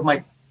any of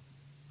my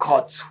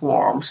caught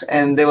swarms,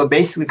 and they were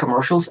basically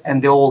commercials,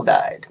 and they all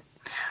died.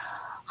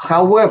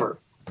 However,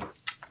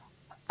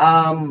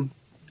 and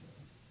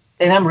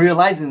I'm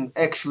realizing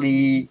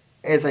actually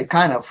as I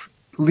kind of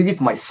leave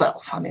it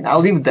myself.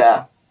 I'll leave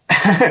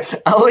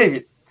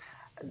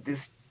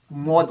this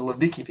model of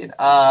beekeeping.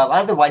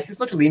 Otherwise, it's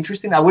not really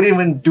interesting. I wouldn't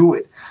even do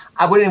it.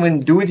 I wouldn't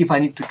even do it if I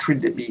need to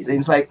treat the bees. And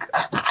it's like,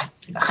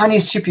 honey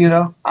is cheap,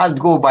 I'll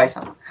go buy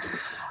some.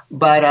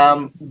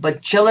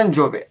 But challenge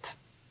of it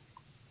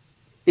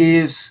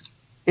is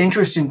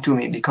interesting to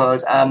me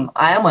because I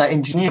am an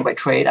engineer by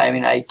trade. I'm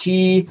in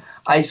IT.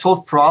 I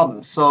solve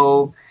problems.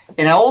 So,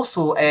 and I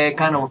also a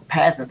kind of a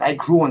peasant. I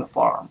grew on a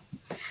farm.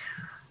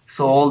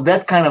 So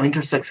that kind of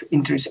interest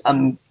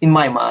in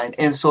my mind.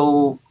 And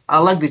so I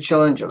like the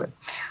challenge of it.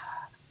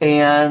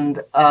 And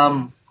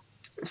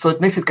so it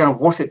makes it kind of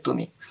worth it to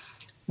me.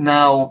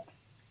 Now,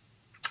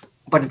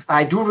 but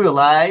I do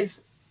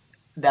realize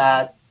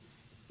that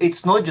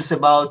it's not just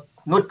about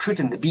not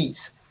treating the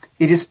bees.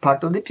 It is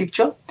part of the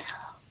picture.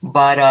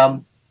 But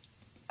and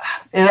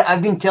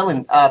I've been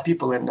telling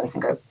people, and I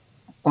think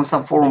on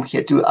some forum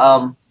here too,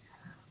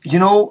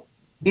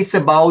 it's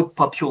about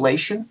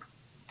population.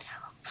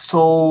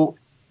 So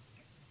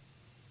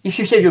if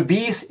you have your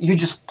bees, you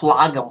just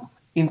plug them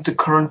into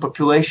current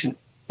population.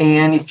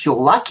 And if you're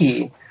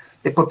lucky,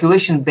 the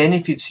population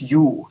benefits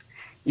you.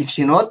 If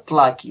you're not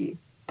lucky,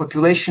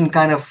 population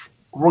kind of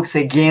works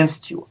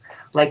against you.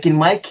 Like in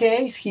my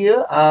case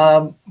here,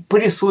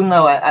 pretty soon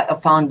now I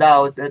found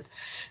out that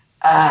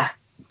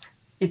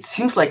it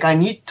seems like I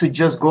need to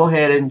just go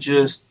ahead and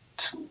just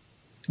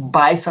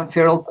buy some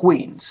feral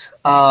queens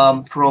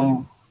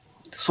from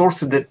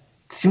sources that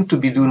seem to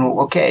be doing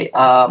okay,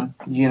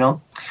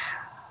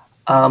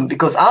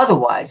 because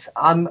otherwise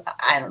I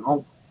don't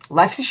know.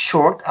 Life is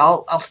short.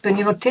 I'll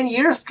spend 10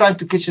 years trying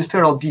to catch a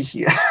feral bee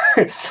here,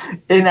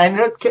 and I may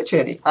not catch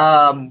any.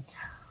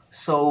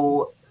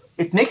 So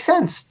it makes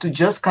sense to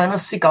just kind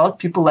of seek out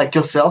people like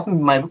yourself,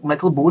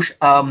 Michael Bush.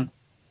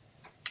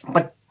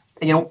 But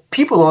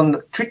people on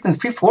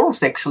treatment-free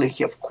forums actually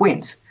have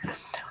queens.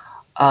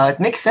 It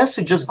makes sense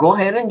to just go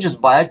ahead and just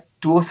buy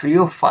 2 or 3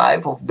 or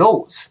 5 of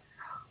those.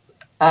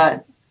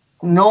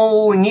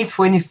 No need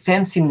for any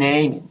fancy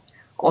naming,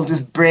 all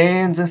these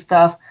brands and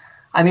stuff.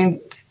 I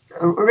mean,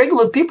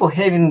 regular people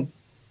having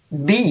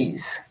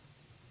bees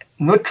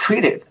not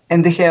treated,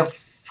 and they have,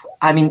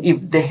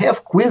 if they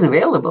have queens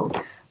available,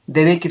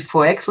 they make it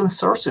for excellent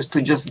sources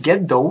to just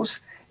get those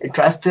and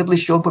try to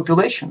establish your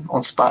population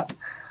on spot,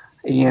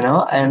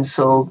 and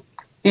so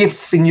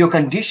if in your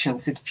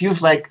conditions it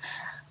feels like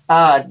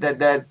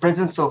the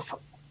presence of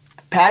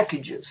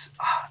packages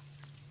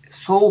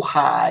so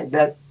high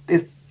that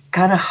it's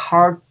kind of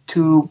hard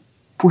to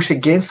push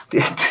against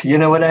it, you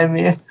know what I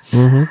mean?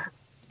 Mm-hmm.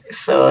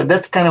 So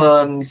that's kind of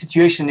a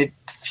situation. It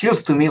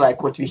feels to me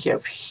like what we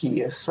have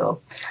here.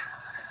 So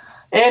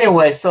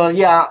anyway, that's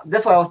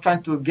why I was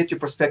trying to get your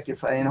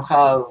perspective.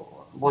 How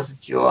was it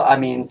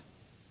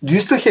do you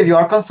still have your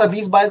Arkansas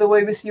bees, by the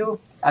way, with you?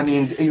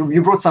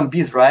 You brought some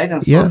bees, right?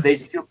 And so they're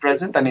still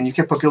present. You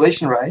have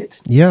population, right?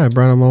 Yeah, I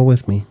brought them all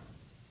with me.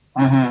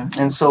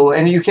 Mm-hmm.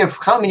 And you have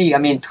how many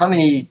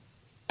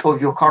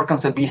of your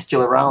Arkansas bees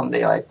still around?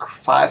 They like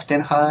 5,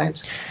 10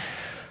 hives?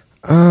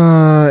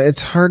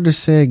 It's hard to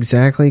say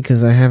exactly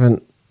because I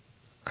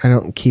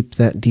don't keep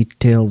that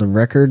detailed of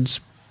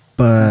records,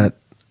 but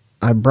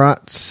I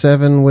brought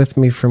 7 with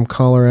me from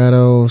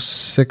Colorado.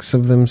 6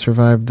 of them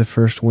survived the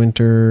first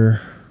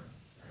winter.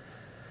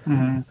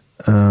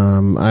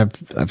 Mm-hmm.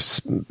 I've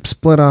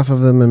split off of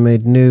them and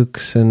made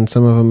nukes, and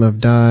some of them have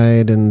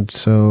died, and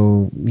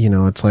so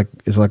it's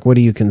like what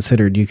do you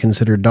consider? Do you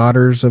consider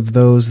daughters of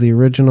those the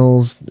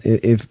originals?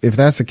 If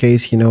that's the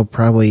case,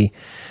 probably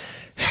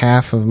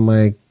half of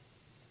my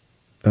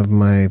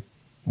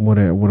what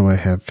do I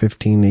have,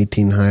 15,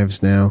 18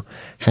 hives now,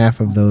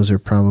 half of those are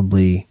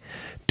probably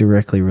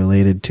directly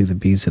related to the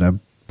bees that I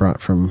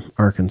brought from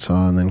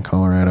Arkansas and then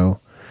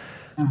Colorado.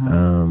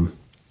 Mm-hmm.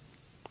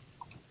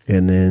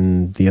 And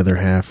then the other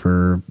half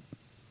are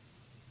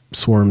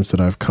swarms that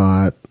I've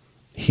caught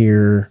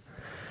here.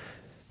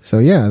 So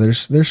yeah,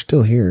 they're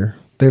still here.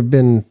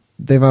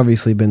 They've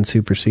obviously been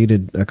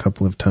superseded a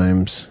couple of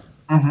times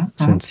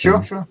since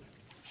then. Sure.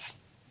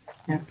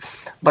 Yeah.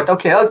 But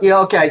okay,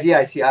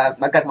 I see. I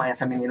got my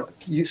answer.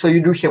 So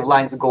you do have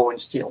lines going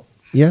still.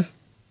 Yeah.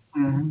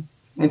 Mm-hmm.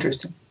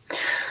 Interesting.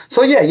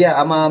 So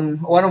I'm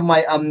one of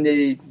my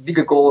the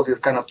bigger goals is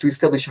kind of to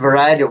establish a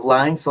variety of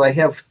lines. So I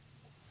have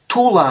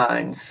 2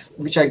 lines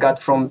which I got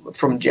from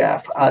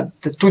Jeff.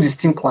 The 2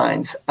 distinct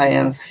lines,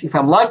 and if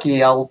I'm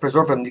lucky, I will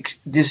preserve them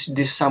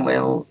this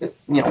summer.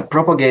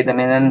 Propagate them,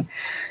 and then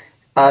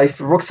if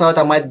it works out,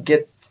 I might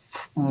get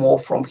more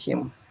from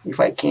him if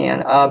I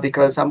can,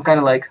 because I'm kind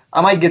of like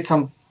I might get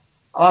some.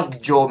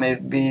 Ask Joe,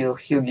 maybe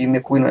he'll give me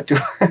a queen or 2.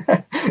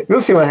 We'll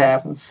see what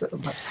happens.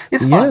 But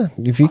it's fun.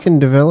 If you can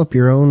develop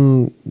your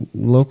own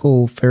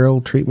local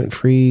feral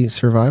treatment-free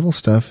survival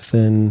stuff,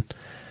 then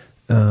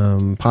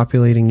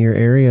populating your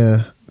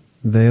area,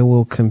 they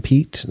will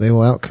compete. They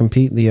will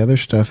outcompete the other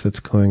stuff that's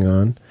going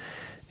on,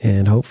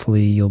 and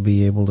hopefully you'll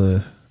be able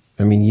to.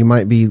 You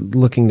might be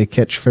looking to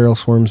catch feral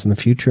swarms in the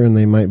future, and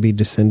they might be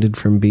descended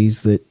from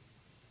bees that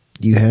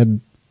you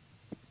had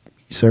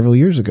several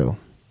years ago.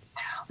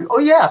 Oh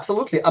yeah,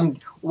 absolutely.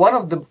 One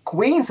of the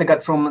queens I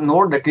got from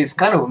Nordic is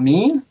kind of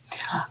mean. He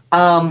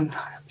and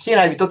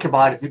I we talk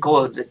about it. We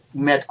call it the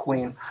Mad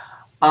Queen.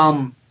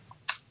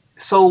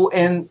 So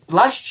and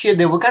last year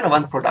they were kind of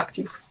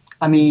unproductive.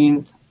 I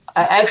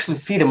actually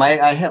feed them.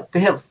 They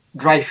have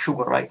dry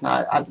sugar right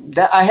now.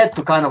 I had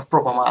to kind of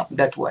prop them up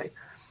that way.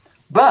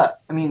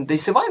 But they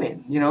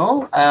surviving.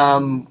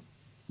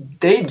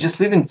 They just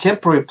live in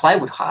temporary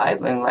plywood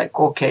hive, and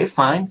okay,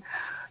 fine.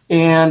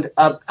 And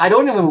I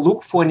don't even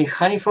look for any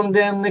honey from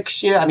them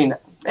next year. Forget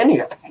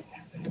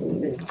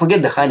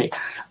the honey.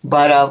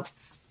 But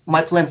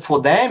my plan for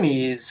them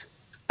is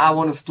I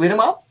want to split them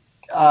up,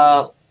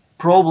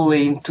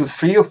 probably into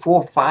 3 or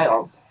 4 or 5,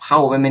 or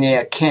however many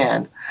I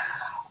can,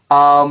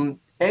 and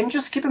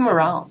just keep them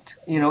around.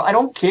 I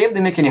don't care if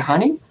they make any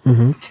honey.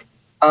 Mm-hmm.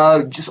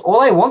 Just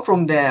all I want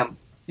from them,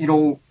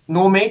 no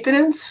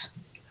maintenance.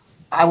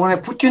 I want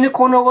to put you in a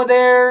corner over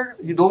there.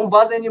 You don't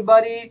bother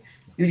anybody.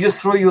 You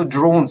just throw your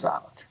drones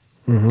out.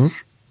 Mm-hmm.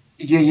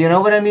 You know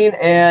what I mean?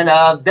 And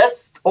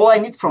that's all I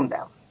need from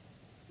them.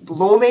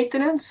 Low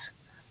maintenance,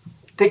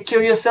 take care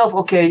of yourself.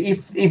 Okay,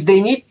 if they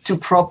need to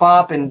prop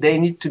up and they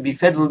need to be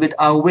fed a little bit,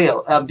 I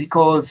will.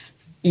 Because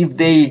if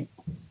they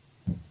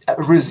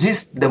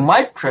resist the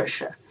my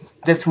pressure,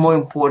 that's more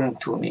important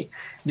to me.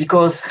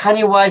 Because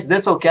honey wise,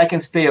 that's okay. I can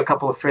spare a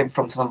couple of frames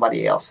from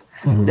somebody else.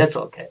 Mm-hmm. That's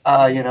okay.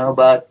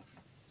 But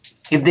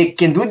if they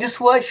can do this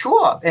way,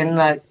 sure. And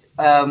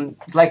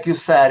like you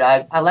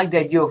said, I like the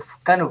idea of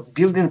kind of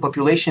building the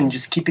population,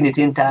 just keeping it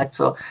intact.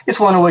 So it's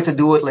one way to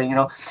do it,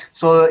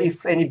 So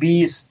if any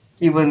bees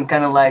even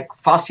kind of like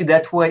fussy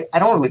that way, I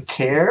don't really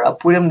care. I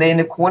put them there in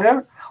the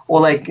corner or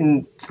like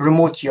in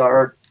remote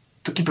yard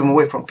to keep them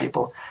away from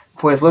people.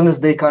 For as long as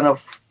they kind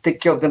of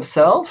take care of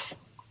themselves,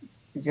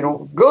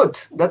 good.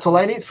 That's all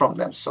I need from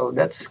them. So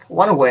that's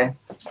one way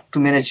to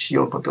manage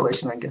your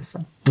population, I guess.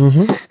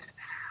 Mm-hmm.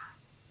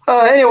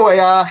 Anyway,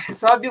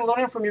 so I've been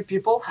learning from you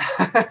people.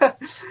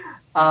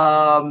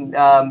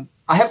 I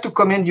have to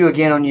commend you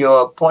again on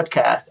your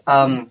podcast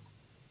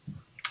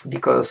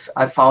because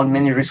I found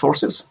many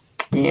resources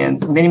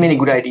and many, many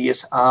good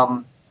ideas.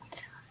 I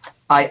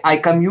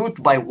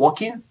commute by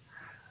walking.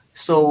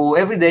 So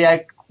every day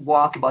I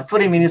walk about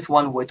 30 minutes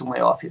one way to my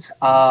office.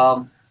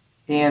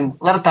 And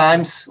a lot of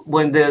times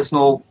when there's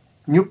no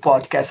new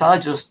podcast, I'll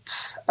just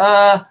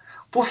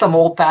pull some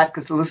old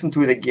podcasts to listen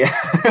to it again.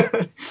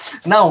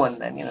 Now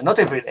and then, not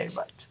every day,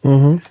 but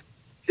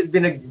it's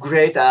been a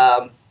great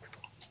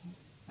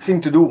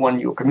thing to do when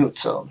you commute.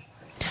 So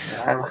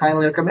I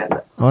highly recommend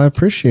it. Oh, I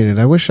appreciate it.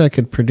 I wish I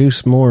could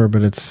produce more,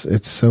 but it's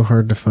so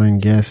hard to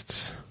find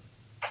guests.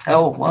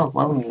 Oh, well,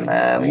 we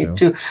need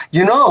to,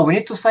 we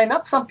need to sign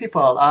up some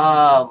people.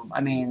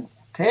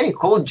 Hey,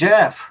 call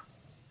Jeff.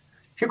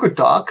 He could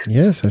talk.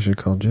 Yes, I should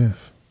call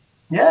Jeff.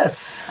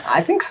 Yes,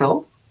 I think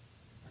so.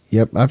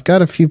 Yep, I've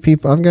got a few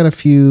people.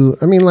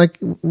 Like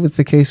with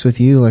the case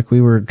with you, like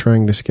we were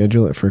trying to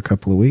schedule it for a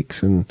couple of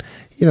weeks, and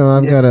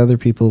I've got other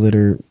people that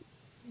are,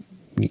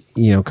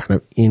 kind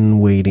of in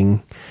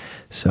waiting.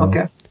 So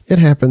It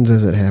happens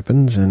as it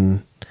happens,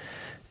 and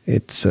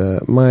it's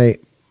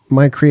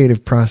my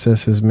creative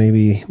process is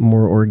maybe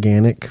more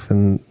organic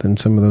than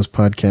some of those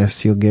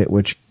podcasts you'll get,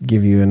 which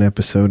give you an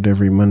episode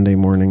every Monday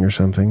morning or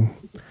something.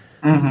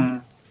 Mm-hmm.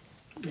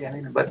 Yeah,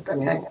 but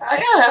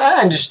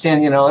I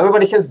understand.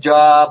 Everybody has a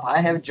job. I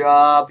have a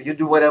job. You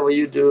do whatever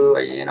you do.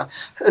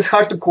 It's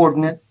hard to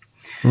coordinate.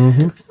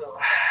 Mm-hmm. So,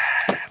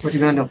 what are you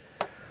gonna do?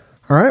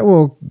 All right.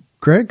 Well,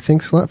 Greg,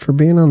 thanks a lot for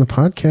being on the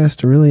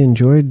podcast. I really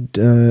enjoyed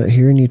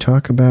hearing you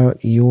talk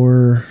about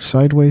your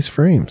sideways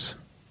frames.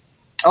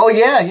 Oh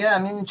yeah.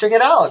 Check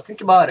it out.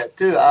 Think about it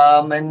too.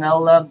 And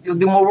it'll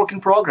be more work in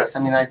progress.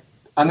 I'm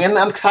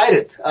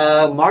excited.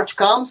 March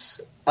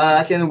comes.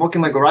 I can work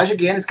in my garage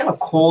again. It's kind of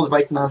cold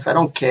right now, so I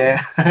don't care.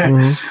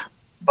 Mm-hmm.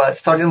 But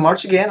starting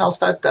March again, I'll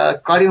start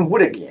cutting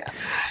wood again.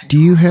 Do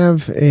you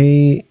have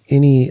any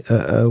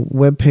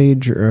web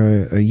page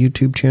or a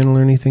YouTube channel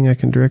or anything I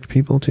can direct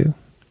people to?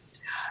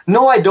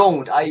 No, I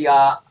don't. I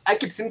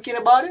keep thinking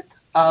about it,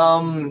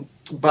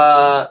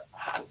 but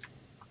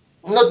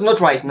not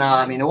right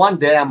now. One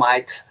day I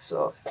might.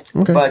 So,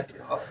 but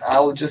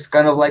I'll just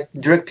kind of like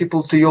direct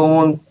people to your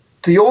own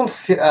the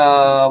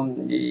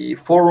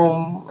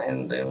forum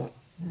and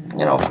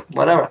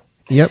whatever.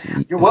 Yep.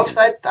 Your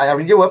website. I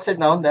read your website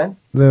now and then.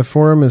 The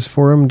forum is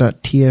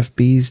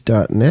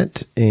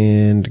forum.tfbs.net,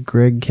 and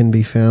Greg can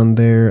be found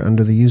there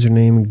under the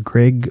username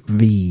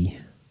GregV.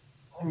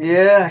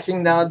 Yeah,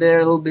 hang down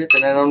there a little bit,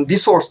 and then on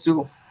Bsource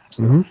too.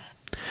 Mm-hmm.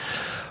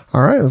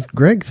 All right, well,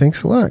 Greg,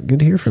 thanks a lot. Good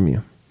to hear from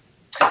you.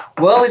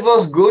 Well, it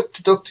was good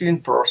to talk to you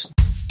in person.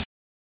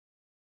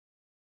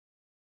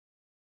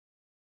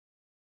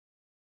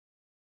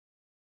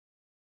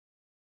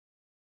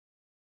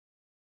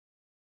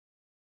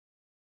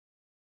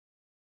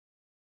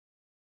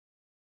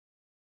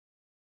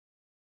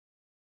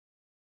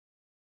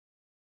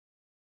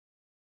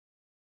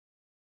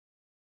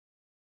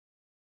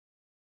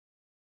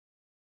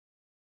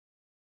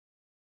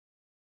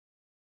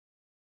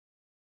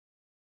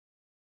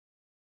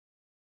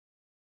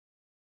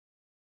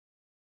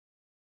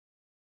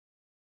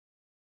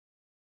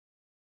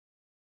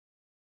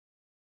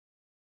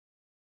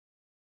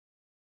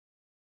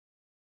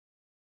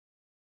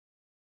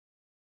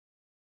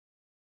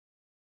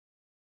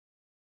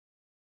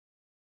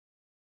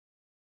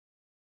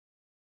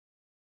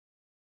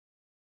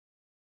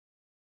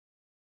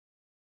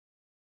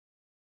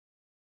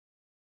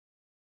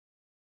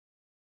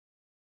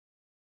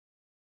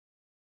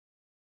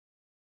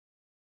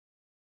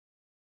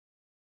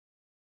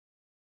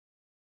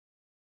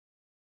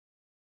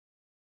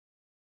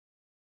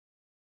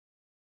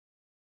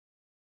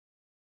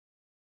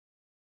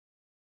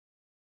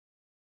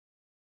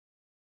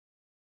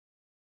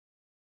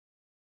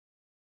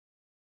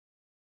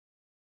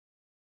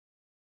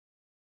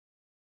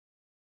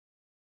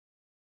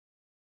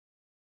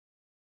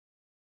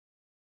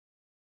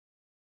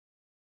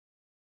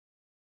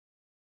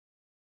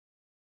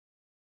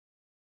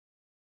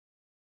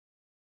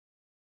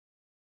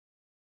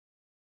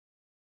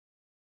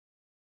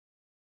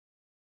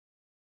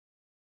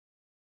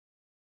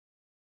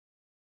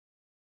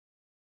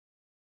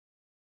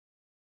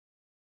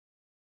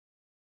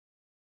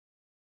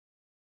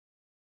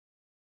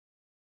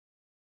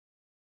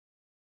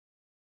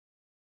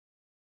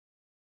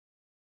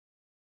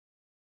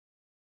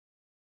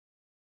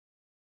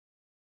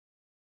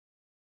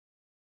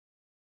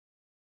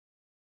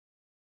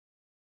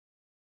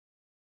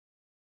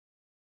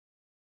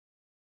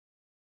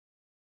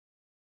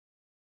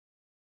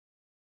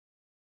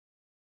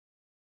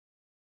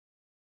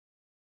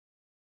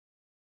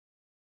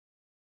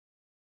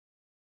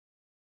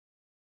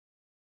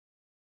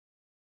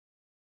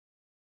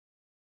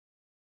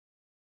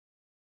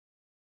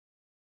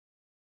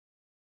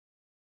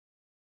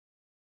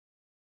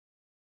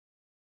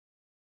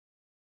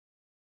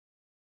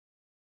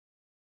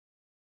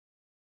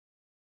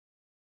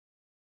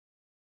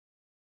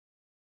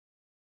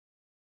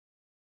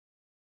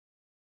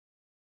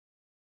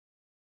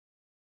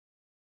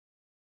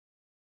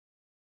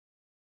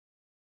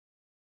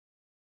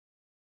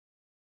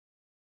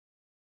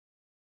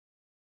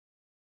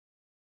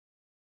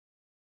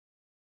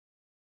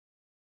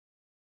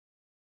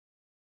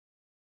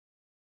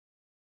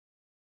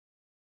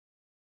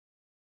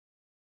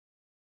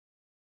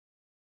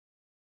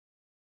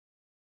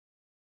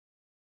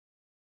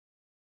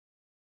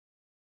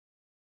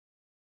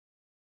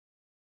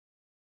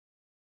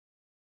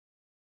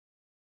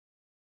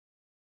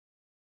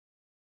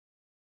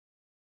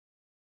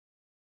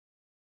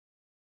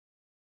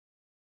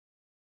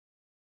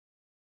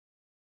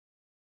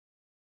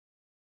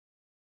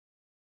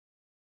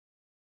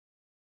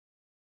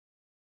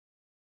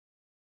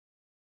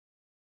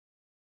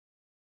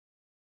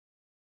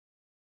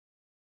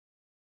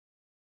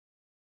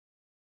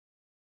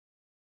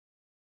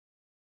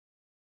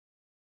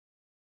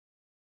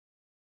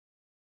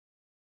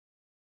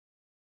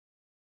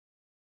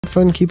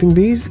 fun keeping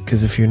bees?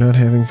 Because if you're not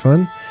having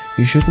fun,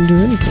 you shouldn't do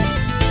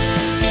anything.